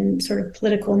and sort of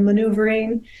political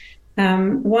maneuvering.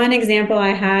 One example I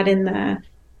had in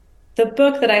the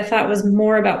book that I thought was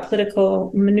more about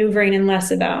political maneuvering and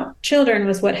less about children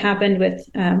was what happened with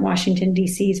Washington,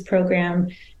 D.C.'s program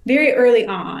very early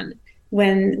on,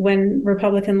 when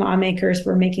Republican lawmakers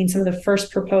were making some of the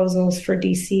first proposals for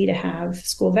D.C. to have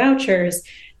school vouchers.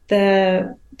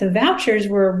 The vouchers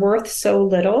were worth so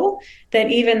little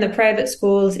that even the private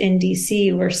schools in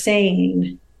D.C. were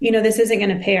saying, this isn't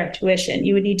going to pay our tuition.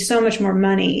 You would need so much more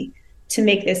money to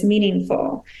make this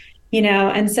meaningful,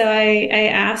 And so I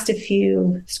asked a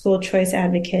few school choice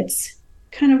advocates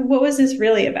kind of what was this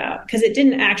really about? Because it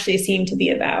didn't actually seem to be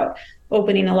about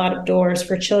opening a lot of doors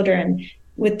for children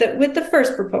with the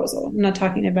first proposal. I'm not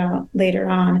talking about later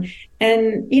on.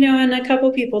 And, and a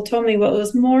couple people told me what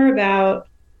was more about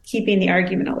keeping the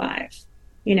argument alive,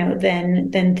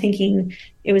 than thinking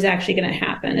it was actually going to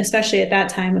happen, especially at that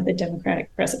time with a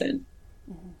Democratic president.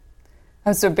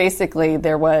 Oh, so basically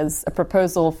there was a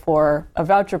proposal for a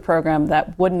voucher program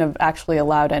that wouldn't have actually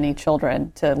allowed any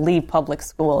children to leave public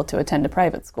school to attend a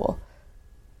private school.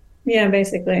 Yeah,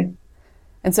 basically.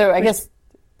 And so I guess,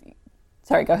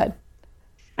 sorry, go ahead.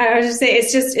 I was just saying,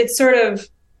 it's sort of,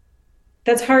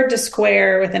 that's hard to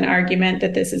square with an argument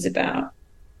that this is about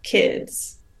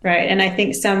kids, right? And I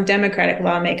think some Democratic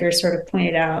lawmakers sort of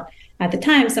pointed out at the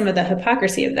time some of the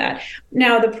hypocrisy of that.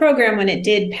 Now, the program, when it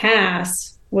did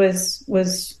pass, was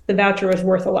the voucher was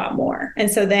worth a lot more.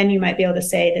 And so then you might be able to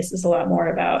say this is a lot more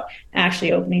about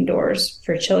actually opening doors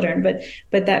for children.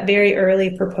 But that very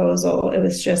early proposal, it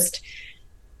was just,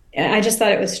 I just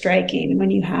thought it was striking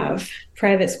when you have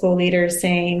private school leaders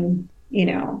saying,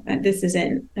 this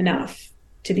isn't enough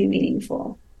to be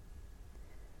meaningful.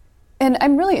 And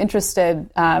I'm really interested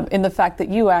in the fact that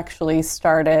you actually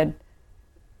started,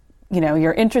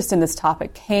 your interest in this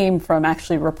topic came from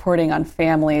actually reporting on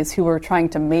families who were trying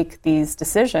to make these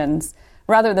decisions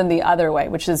rather than the other way,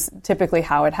 which is typically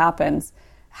how it happens.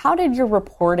 How did your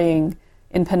reporting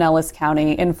in Pinellas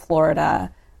County in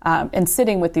Florida and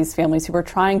sitting with these families who were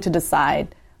trying to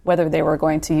decide whether they were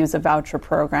going to use a voucher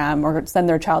program or send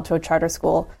their child to a charter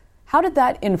school, how did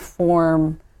that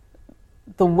inform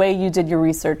the way you did your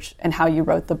research and how you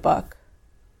wrote the book?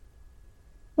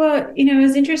 Well, it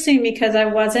was interesting because I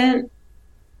wasn't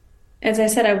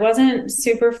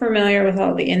super familiar with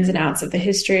all the ins and outs of the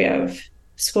history of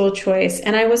school choice.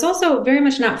 And I was also very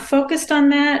much not focused on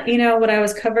that. What I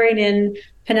was covering in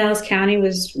Pinellas County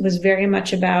was very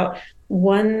much about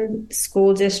one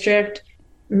school district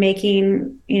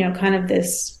making, kind of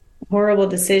this horrible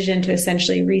decision to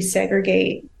essentially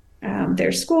resegregate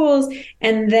their schools.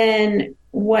 And then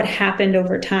what happened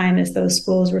over time as those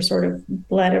schools were sort of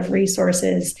bled of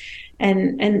resources.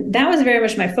 And that was very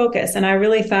much my focus. And I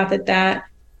really thought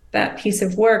that piece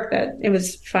of work, that it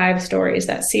was 5 stories,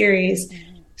 that series,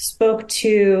 spoke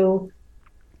to,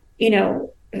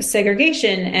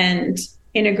 segregation and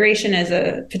integration as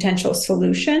a potential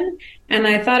solution. And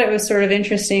I thought it was sort of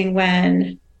interesting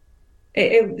when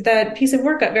that piece of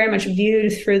work got very much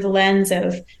viewed through the lens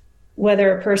of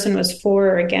whether a person was for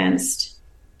or against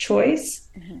choice.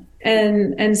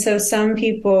 Mm-hmm. And so some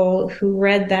people who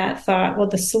read that thought, well,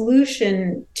 the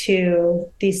solution to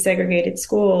these segregated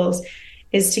schools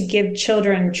is to give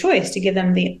children choice, to give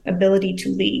them the ability to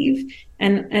leave.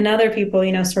 And other people,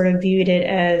 sort of viewed it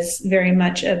as very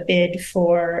much a bid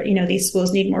for, these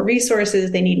schools need more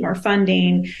resources, they need more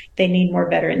funding, they need more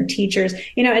veteran teachers,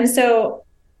 and so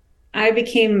I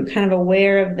became kind of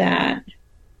aware of that,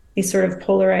 these sort of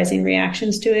polarizing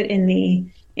reactions to it in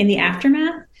the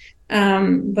aftermath.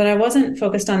 But I wasn't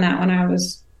focused on that when I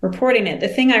was reporting it. The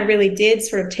thing I really did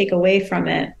sort of take away from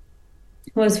it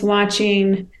was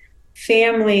watching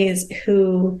families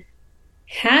who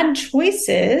had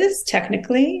choices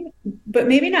technically, but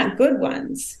maybe not good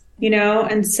ones,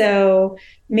 and so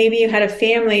maybe you had a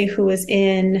family who was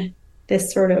in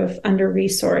this sort of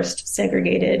under-resourced,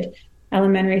 segregated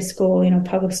elementary school,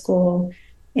 public school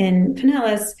in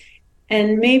Pinellas,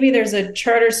 and maybe there's a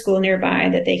charter school nearby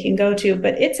that they can go to,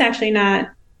 but it's actually not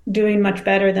doing much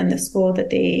better than the school that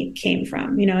they came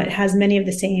from. It has many of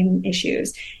the same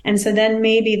issues. And so then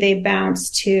maybe they bounce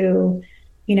to,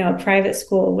 a private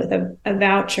school with a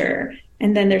voucher,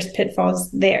 and then there's pitfalls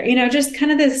there. Just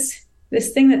kind of this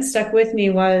thing that stuck with me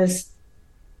was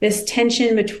this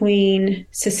tension between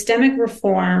systemic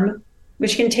reform,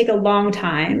 which can take a long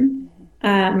time,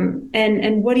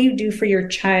 and what do you do for your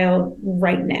child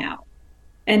right now?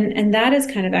 And that is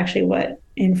kind of actually what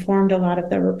informed a lot of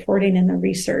the reporting and the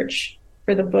research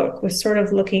for the book, was sort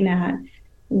of looking at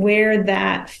where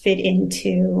that fit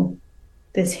into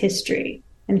this history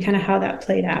and kind of how that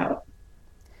played out.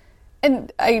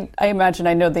 And I imagine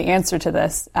I know the answer to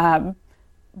this,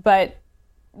 but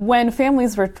when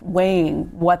families were weighing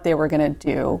what they were going to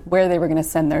do, where they were going to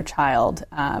send their child,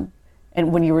 and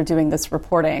when you were doing this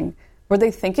reporting, were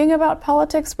they thinking about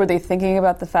politics? Were they thinking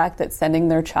about the fact that sending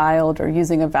their child or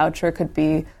using a voucher could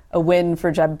be a win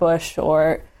for Jeb Bush?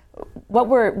 Or what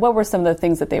were some of the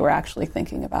things that they were actually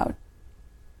thinking about?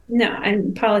 No,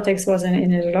 and politics wasn't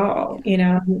in it at all,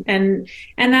 and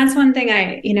that's one thing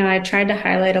I tried to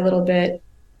highlight a little bit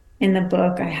in the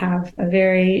book. I have a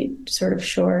very sort of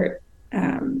short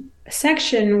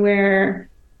section where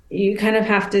you kind of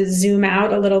have to zoom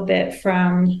out a little bit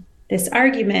from this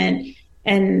argument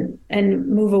and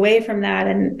move away from that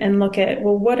and look at,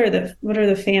 well, what are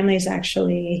the families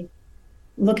actually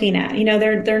looking at?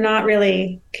 They're not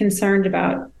really concerned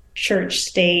about church,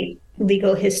 state,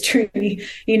 legal history.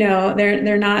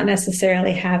 They're not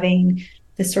necessarily having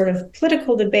this sort of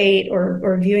political debate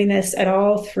or viewing this at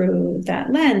all through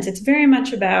that lens. It's very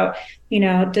much about,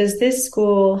 does this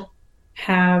school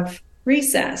have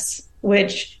recess,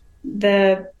 which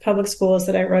the public schools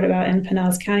that I wrote about in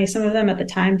Pinellas County, some of them at the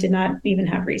time did not even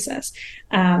have recess.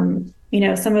 Some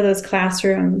of those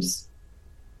classrooms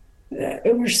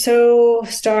were so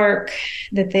stark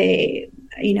that they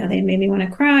they made me want to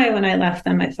cry when I left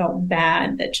them. I felt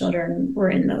bad that children were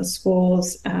in those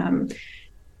schools.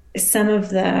 Some of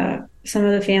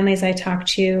the families I talked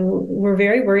to were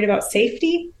very worried about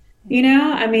safety.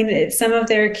 Some of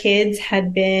their kids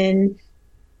had been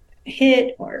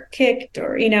hit or kicked,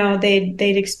 or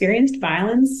they'd experienced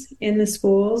violence in the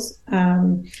schools,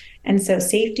 and so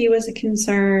safety was a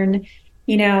concern.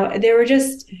 There were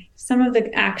just some of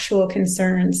the actual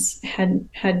concerns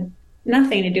had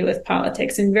nothing to do with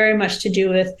politics and very much to do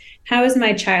with, how is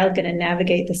my child going to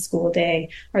navigate the school day?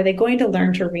 Are they going to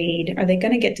learn to read? Are they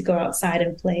going to get to go outside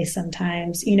and play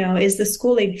sometimes? Is the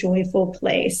school a joyful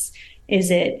place?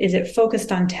 Is it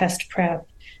focused on test prep?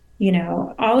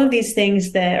 All of these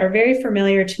things that are very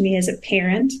familiar to me as a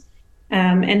parent,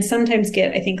 and sometimes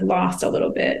get, I think, lost a little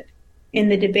bit in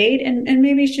the debate, and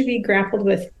maybe should be grappled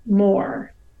with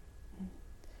more.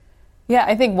 Yeah,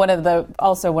 I think one of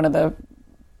the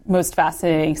most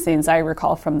fascinating scenes I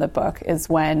recall from the book is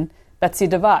when Betsy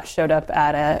DeVos showed up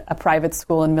at a private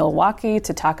school in Milwaukee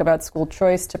to talk about school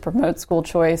choice, to promote school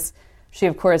choice. She,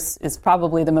 of course, is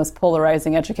probably the most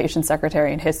polarizing education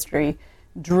secretary in history,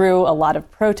 drew a lot of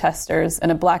protesters,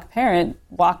 and a Black parent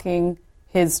walking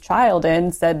his child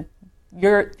in said,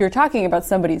 you're talking about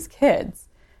somebody's kids.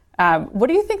 What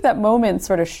do you think that moment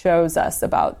sort of shows us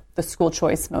about the school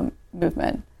choice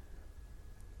movement?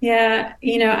 Yeah,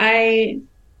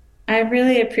 I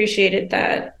really appreciated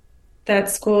that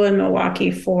school in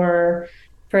Milwaukee for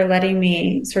letting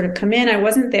me sort of come in. I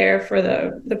wasn't there for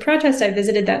the protest. I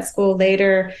visited that school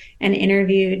later and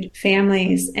interviewed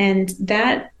families, and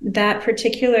that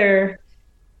particular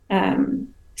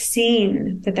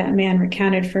scene that man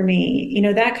recounted for me,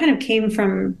 that kind of came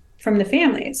from the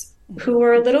families who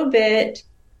were a little bit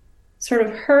sort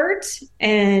of hurt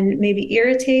and maybe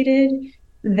irritated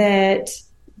that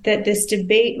this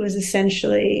debate was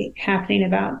essentially happening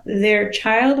about their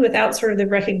child without sort of the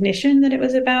recognition that it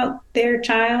was about their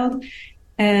child.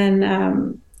 And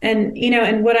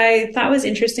what I thought was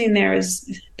interesting there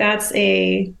is that's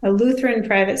a Lutheran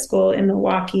private school in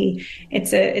Milwaukee.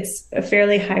 It's a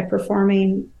fairly high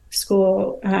performing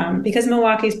school, because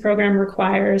Milwaukee's program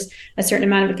requires a certain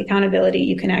amount of accountability.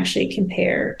 You can actually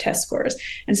compare test scores.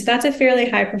 And so that's a fairly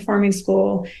high performing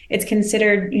school. It's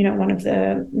considered, one of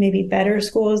the maybe better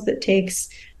schools that takes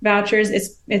vouchers.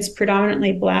 It's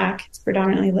predominantly Black. It's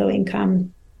predominantly low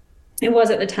income. It was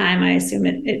at the time. I assume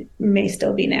it may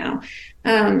still be now.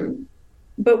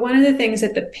 But one of the things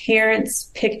that the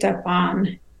parents picked up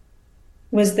on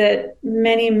was that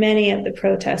many of the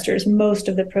protesters, most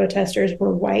of the protesters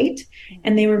were white,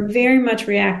 and they were very much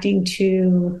reacting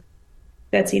to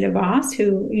Betsy DeVos,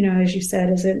 who, as you said,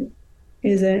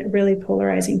 is a really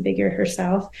polarizing figure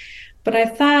herself. But I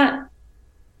thought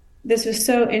this was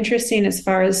so interesting as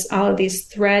far as all of these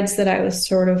threads that I was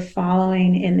sort of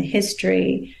following in the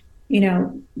history,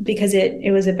 because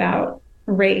it was about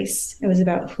race. It was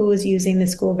about who was using the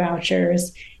school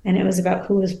vouchers, and it was about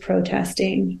who was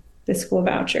protesting the school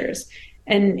vouchers.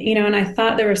 And I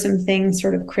thought there were some things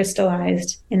sort of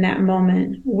crystallized in that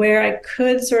moment where I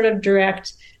could sort of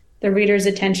direct the reader's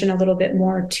attention a little bit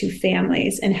more to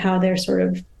families and how they're sort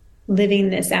of living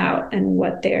this out and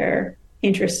what they're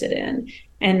interested in,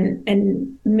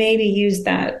 and maybe use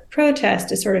that protest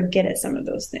to sort of get at some of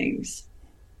those things.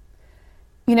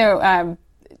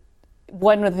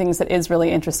 One of the things that is really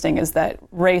interesting is that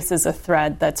race is a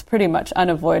thread that's pretty much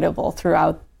unavoidable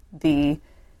throughout the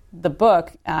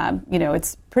book.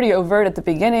 It's pretty overt at the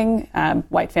beginning.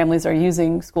 White families are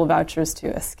using school vouchers to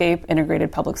escape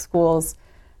integrated public schools.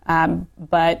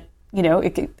 But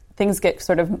things get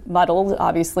sort of muddled.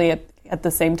 Obviously, at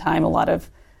the same time, a lot of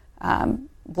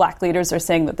Black leaders are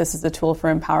saying that this is a tool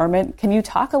for empowerment. Can you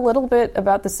talk a little bit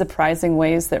about the surprising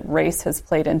ways that race has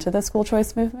played into the school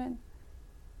choice movement?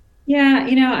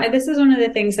 Yeah, this is one of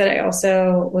the things that I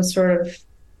also was sort of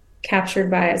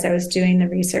captured by as I was doing the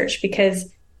research,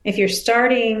 because if you're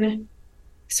starting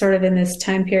sort of in this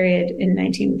time period in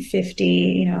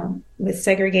 1950, with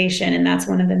segregation, and that's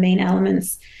one of the main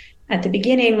elements at the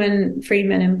beginning when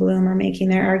Friedman and Bloom are making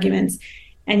their arguments,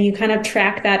 and you kind of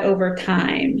track that over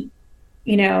time,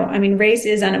 race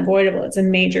is unavoidable. It's a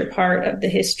major part of the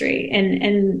history.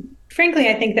 And frankly,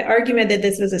 I think the argument that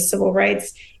this was a civil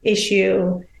rights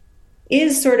issue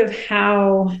is sort of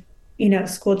how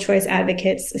school choice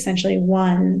advocates essentially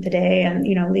won the day, and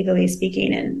legally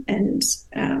speaking,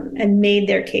 and made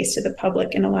their case to the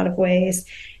public in a lot of ways,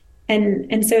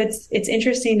 and so it's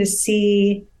interesting to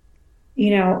see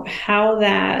how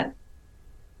that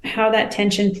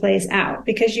tension plays out,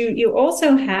 because you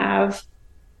also have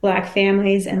Black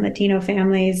families and Latino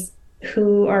families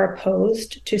who are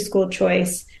opposed to school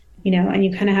choice and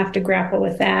you kind of have to grapple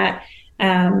with that.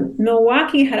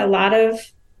 Milwaukee had a lot of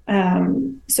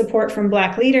support from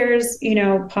Black leaders.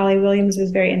 Polly Williams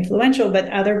was very influential, but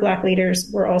other Black leaders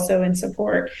were also in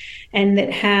support, and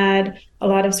that had a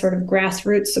lot of sort of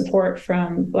grassroots support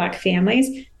from Black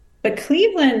families. But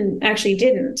Cleveland actually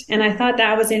didn't. And I thought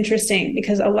that was interesting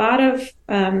because a lot of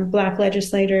Black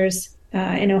legislators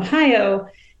in Ohio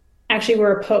actually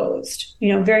were opposed,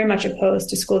 very much opposed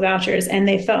to school vouchers. And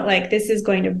they felt like this is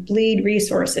going to bleed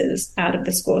resources out of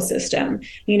the school system.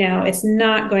 It's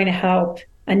not going to help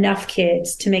enough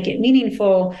kids to make it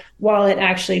meaningful while it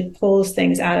actually pulls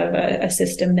things out of a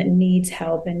system that needs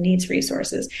help and needs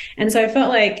resources. And so I felt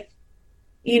like,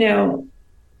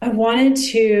 I wanted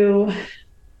to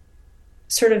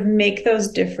sort of make those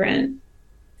different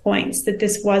points, that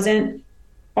this wasn't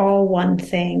all one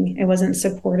thing. It wasn't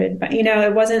supported by,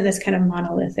 it wasn't this kind of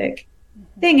monolithic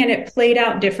thing. And it played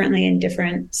out differently in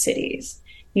different cities,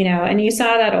 and you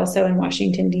saw that also in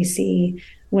Washington, D.C.,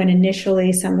 when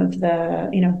initially some of the,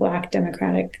 Black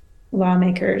Democratic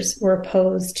lawmakers were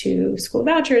opposed to school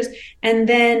vouchers. And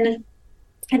then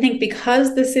I think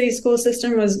because the city school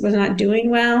system was not doing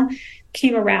well,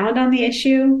 came around on the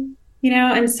issue,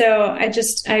 and so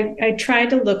I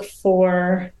tried to look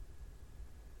for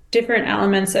different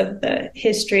elements of the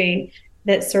history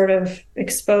that sort of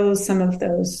expose some of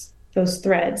those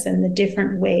threads and the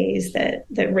different ways that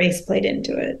race played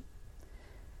into it.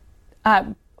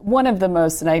 One of the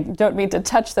most, and I don't mean to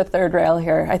touch the third rail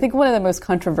here, I think one of the most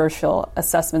controversial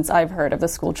assessments I've heard of the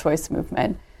school choice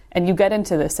movement, and you get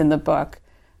into this in the book,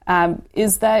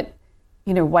 is that,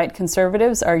 white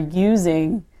conservatives are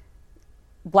using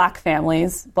Black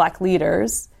families, Black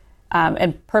leaders,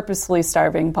 and purposefully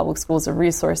starving public schools of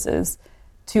resources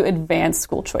to advance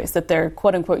school choice, that they're,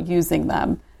 quote unquote, using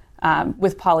them.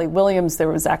 With Polly Williams, there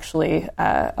was actually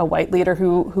a white leader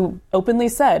who openly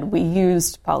said, we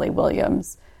used Polly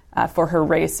Williams for her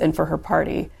race and for her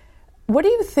party. What do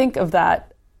you think of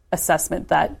that assessment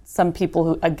that some people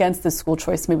who against the school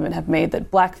choice movement have made,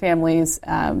 that Black families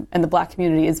and the Black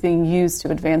community is being used to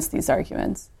advance these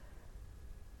arguments?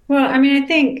 Well, I mean, I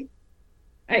think,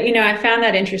 I found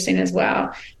that interesting as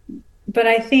well. But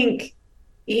I think,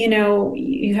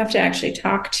 you have to actually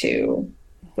talk to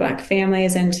Black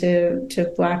families and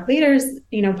to Black leaders.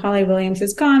 Polly Williams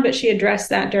is gone, but she addressed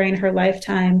that during her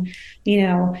lifetime,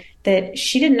 that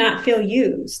she did not feel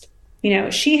used.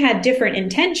 She had different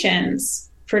intentions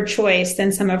for choice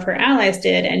than some of her allies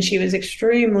did, and she was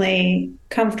extremely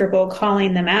comfortable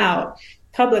calling them out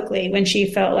publicly when she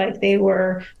felt like they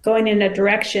were going in a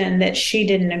direction that she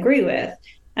didn't agree with.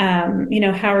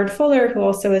 Howard Fuller, who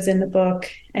also is in the book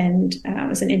and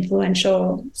was an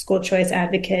influential school choice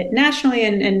advocate nationally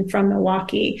and from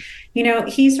Milwaukee,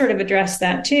 he sort of addressed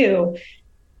that too,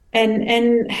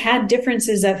 and had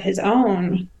differences of his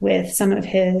own with some of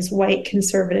his white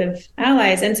conservative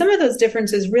allies. And some of those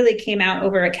differences really came out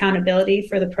over accountability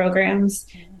for the programs.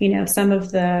 Some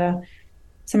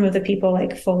of the people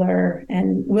like Fuller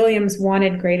and Williams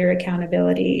wanted greater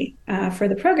accountability for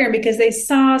the program because they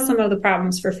saw some of the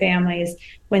problems for families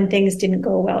when things didn't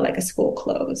go well, like a school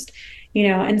closed,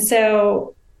 And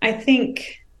so I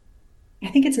think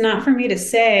it's not for me to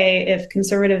say if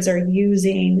conservatives are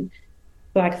using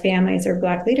Black families or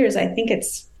Black leaders. I think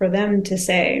it's for them to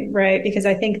say, right? Because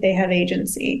I think they have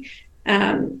agency.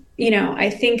 I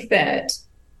think that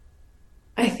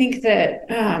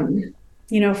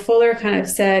Fuller kind of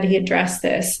said, he addressed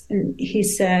this, and he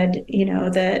said,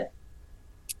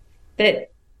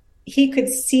 that he could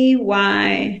see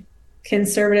why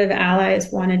conservative allies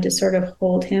wanted to sort of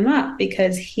hold him up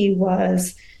because he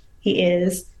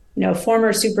is,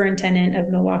 former superintendent of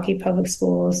Milwaukee Public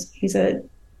Schools. He's a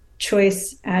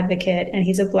choice advocate, and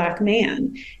he's a Black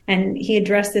man. And he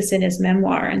addressed this in his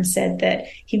memoir and said that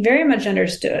he very much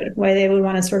understood why they would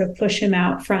want to sort of push him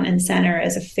out front and center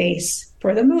as a face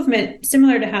for the movement,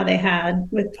 similar to how they had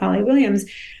with Polly Williams.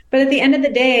 But at the end of the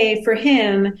day, for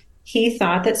him, he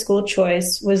thought that school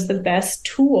choice was the best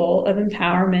tool of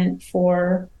empowerment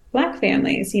for Black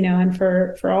families, and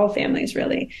for all families,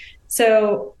 really.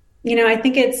 So, I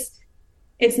think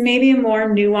it's maybe a more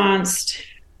nuanced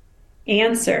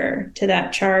answer to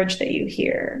that charge that you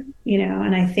hear,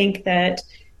 and I think that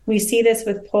we see this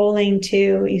with polling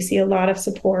too. You see a lot of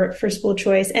support for school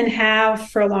choice, and have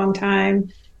for a long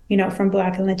time, from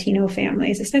Black and Latino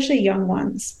families, especially young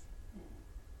ones.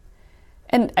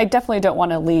 And I definitely don't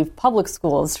want to leave public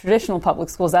schools, traditional public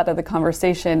schools, out of the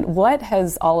conversation. What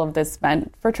has all of this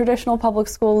meant for traditional public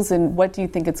schools, and what do you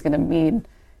think it's going to mean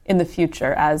in the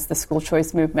future as the school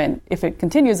choice movement, if it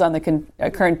continues on the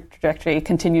current trajectory,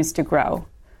 continues to grow?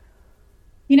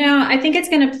 I think it's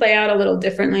going to play out a little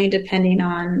differently depending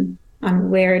on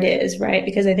where it is, right?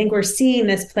 Because I think we're seeing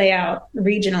this play out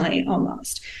regionally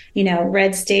almost.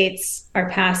 Red states are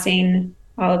passing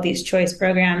all of these choice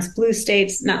programs. Blue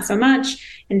states, not so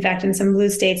much. In fact, in some blue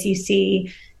states, you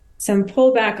see some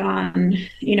pullback on,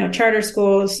 charter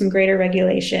schools, some greater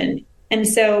regulation. And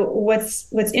so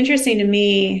what's interesting to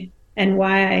me and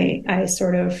why I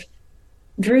sort of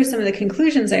drew some of the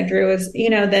conclusions I drew is,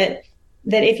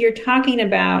 that if you're talking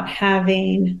about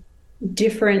having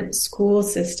different school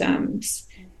systems,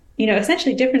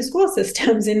 essentially different school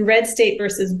systems in red state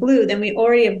versus blue, then we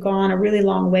already have gone a really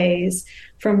long ways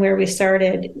from where we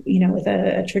started, with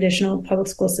a traditional public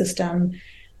school system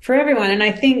for everyone. And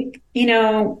I think,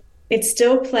 it's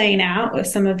still playing out with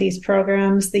some of these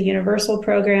programs, the universal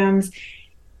programs.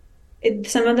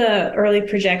 Some of the early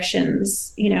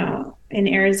projections, in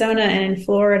Arizona and in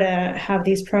Florida have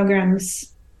these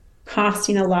programs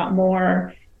costing a lot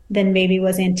more than maybe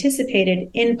was anticipated,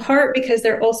 in part because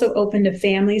they're also open to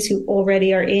families who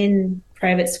already are in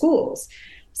private schools.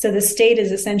 So the state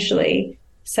is essentially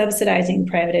subsidizing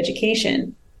private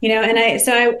education, and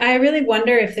I really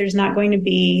wonder if there's not going to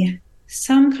be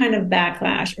some kind of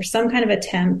backlash or some kind of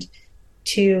attempt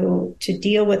to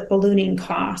deal with ballooning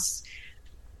costs.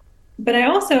 But I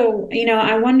also,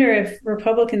 I wonder if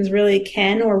Republicans really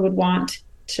can or would want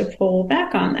to pull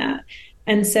back on that.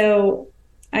 And so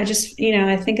I just,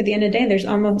 I think at the end of the day,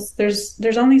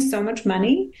 there's only so much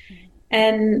money,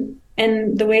 and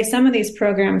the way some of these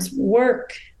programs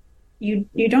work,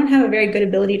 you don't have a very good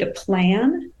ability to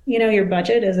plan, your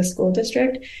budget as a school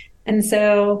district. And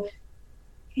so,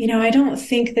 I don't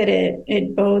think that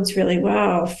it bodes really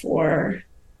well for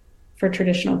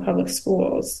traditional public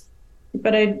schools.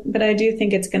 But I do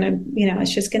think it's going to,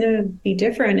 it's just going to be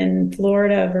different in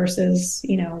Florida versus,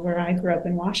 where I grew up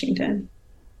in Washington.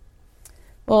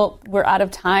 Well, we're out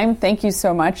of time. Thank you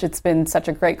so much. It's been such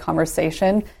a great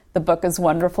conversation. The book is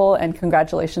wonderful, and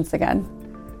congratulations again.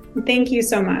 Thank you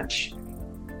so much.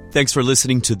 Thanks for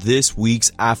listening to this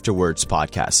week's Afterwards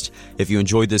podcast. If you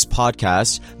enjoyed this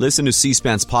podcast, listen to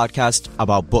C-SPAN's podcast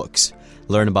about books.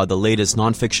 Learn about the latest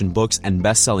nonfiction books and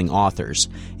best-selling authors.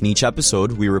 In each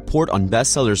episode, we report on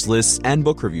bestsellers lists and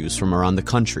book reviews from around the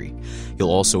country.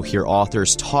 You'll also hear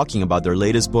authors talking about their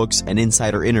latest books and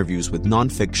insider interviews with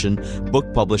nonfiction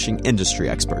book publishing industry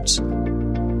experts.